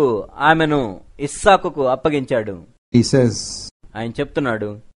 చివరకు ఆమెను ఇస్సాకుకు అప్పగించాడు. He says, ఆయన చెప్తున్నాడు,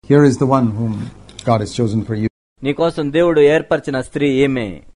 here is the one whom God has chosen for you. నీకోసం దేవుడు ఏర్పరిచిన స్త్రీ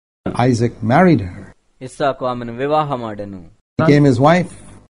ఈమె. Isaac married her. ఇస్సాకు ఆమెను వివాహమాడెను. Became his wife.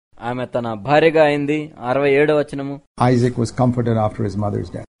 ఆమె తన భార్యగా అయింది. 67వ వచనము. Isaac was comforted after his mother's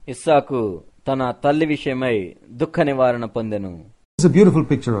death. ఇస్సాకు తన తల్లి విషయమై దుఃఖ నివారణ పొందెను. It's a beautiful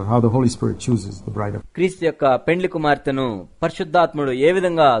picture of how the Holy Spirit chooses the bride of. క్రీస్తు యొక్క పెండ్లి కుమార్తెను పరిశుద్ధాత్ముడు ఏ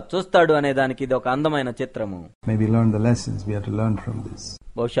విధంగా చూస్తాడు అనే దానికి ఇది ఒక అందమైన చిత్రము. Maybe learn the lessons we have to learn from this.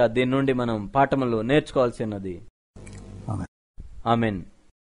 బహుశా దీని నుండి మనం పాఠములు నేర్చుకోవాల్సి ఉన్నది. Amen. ఆమేన్.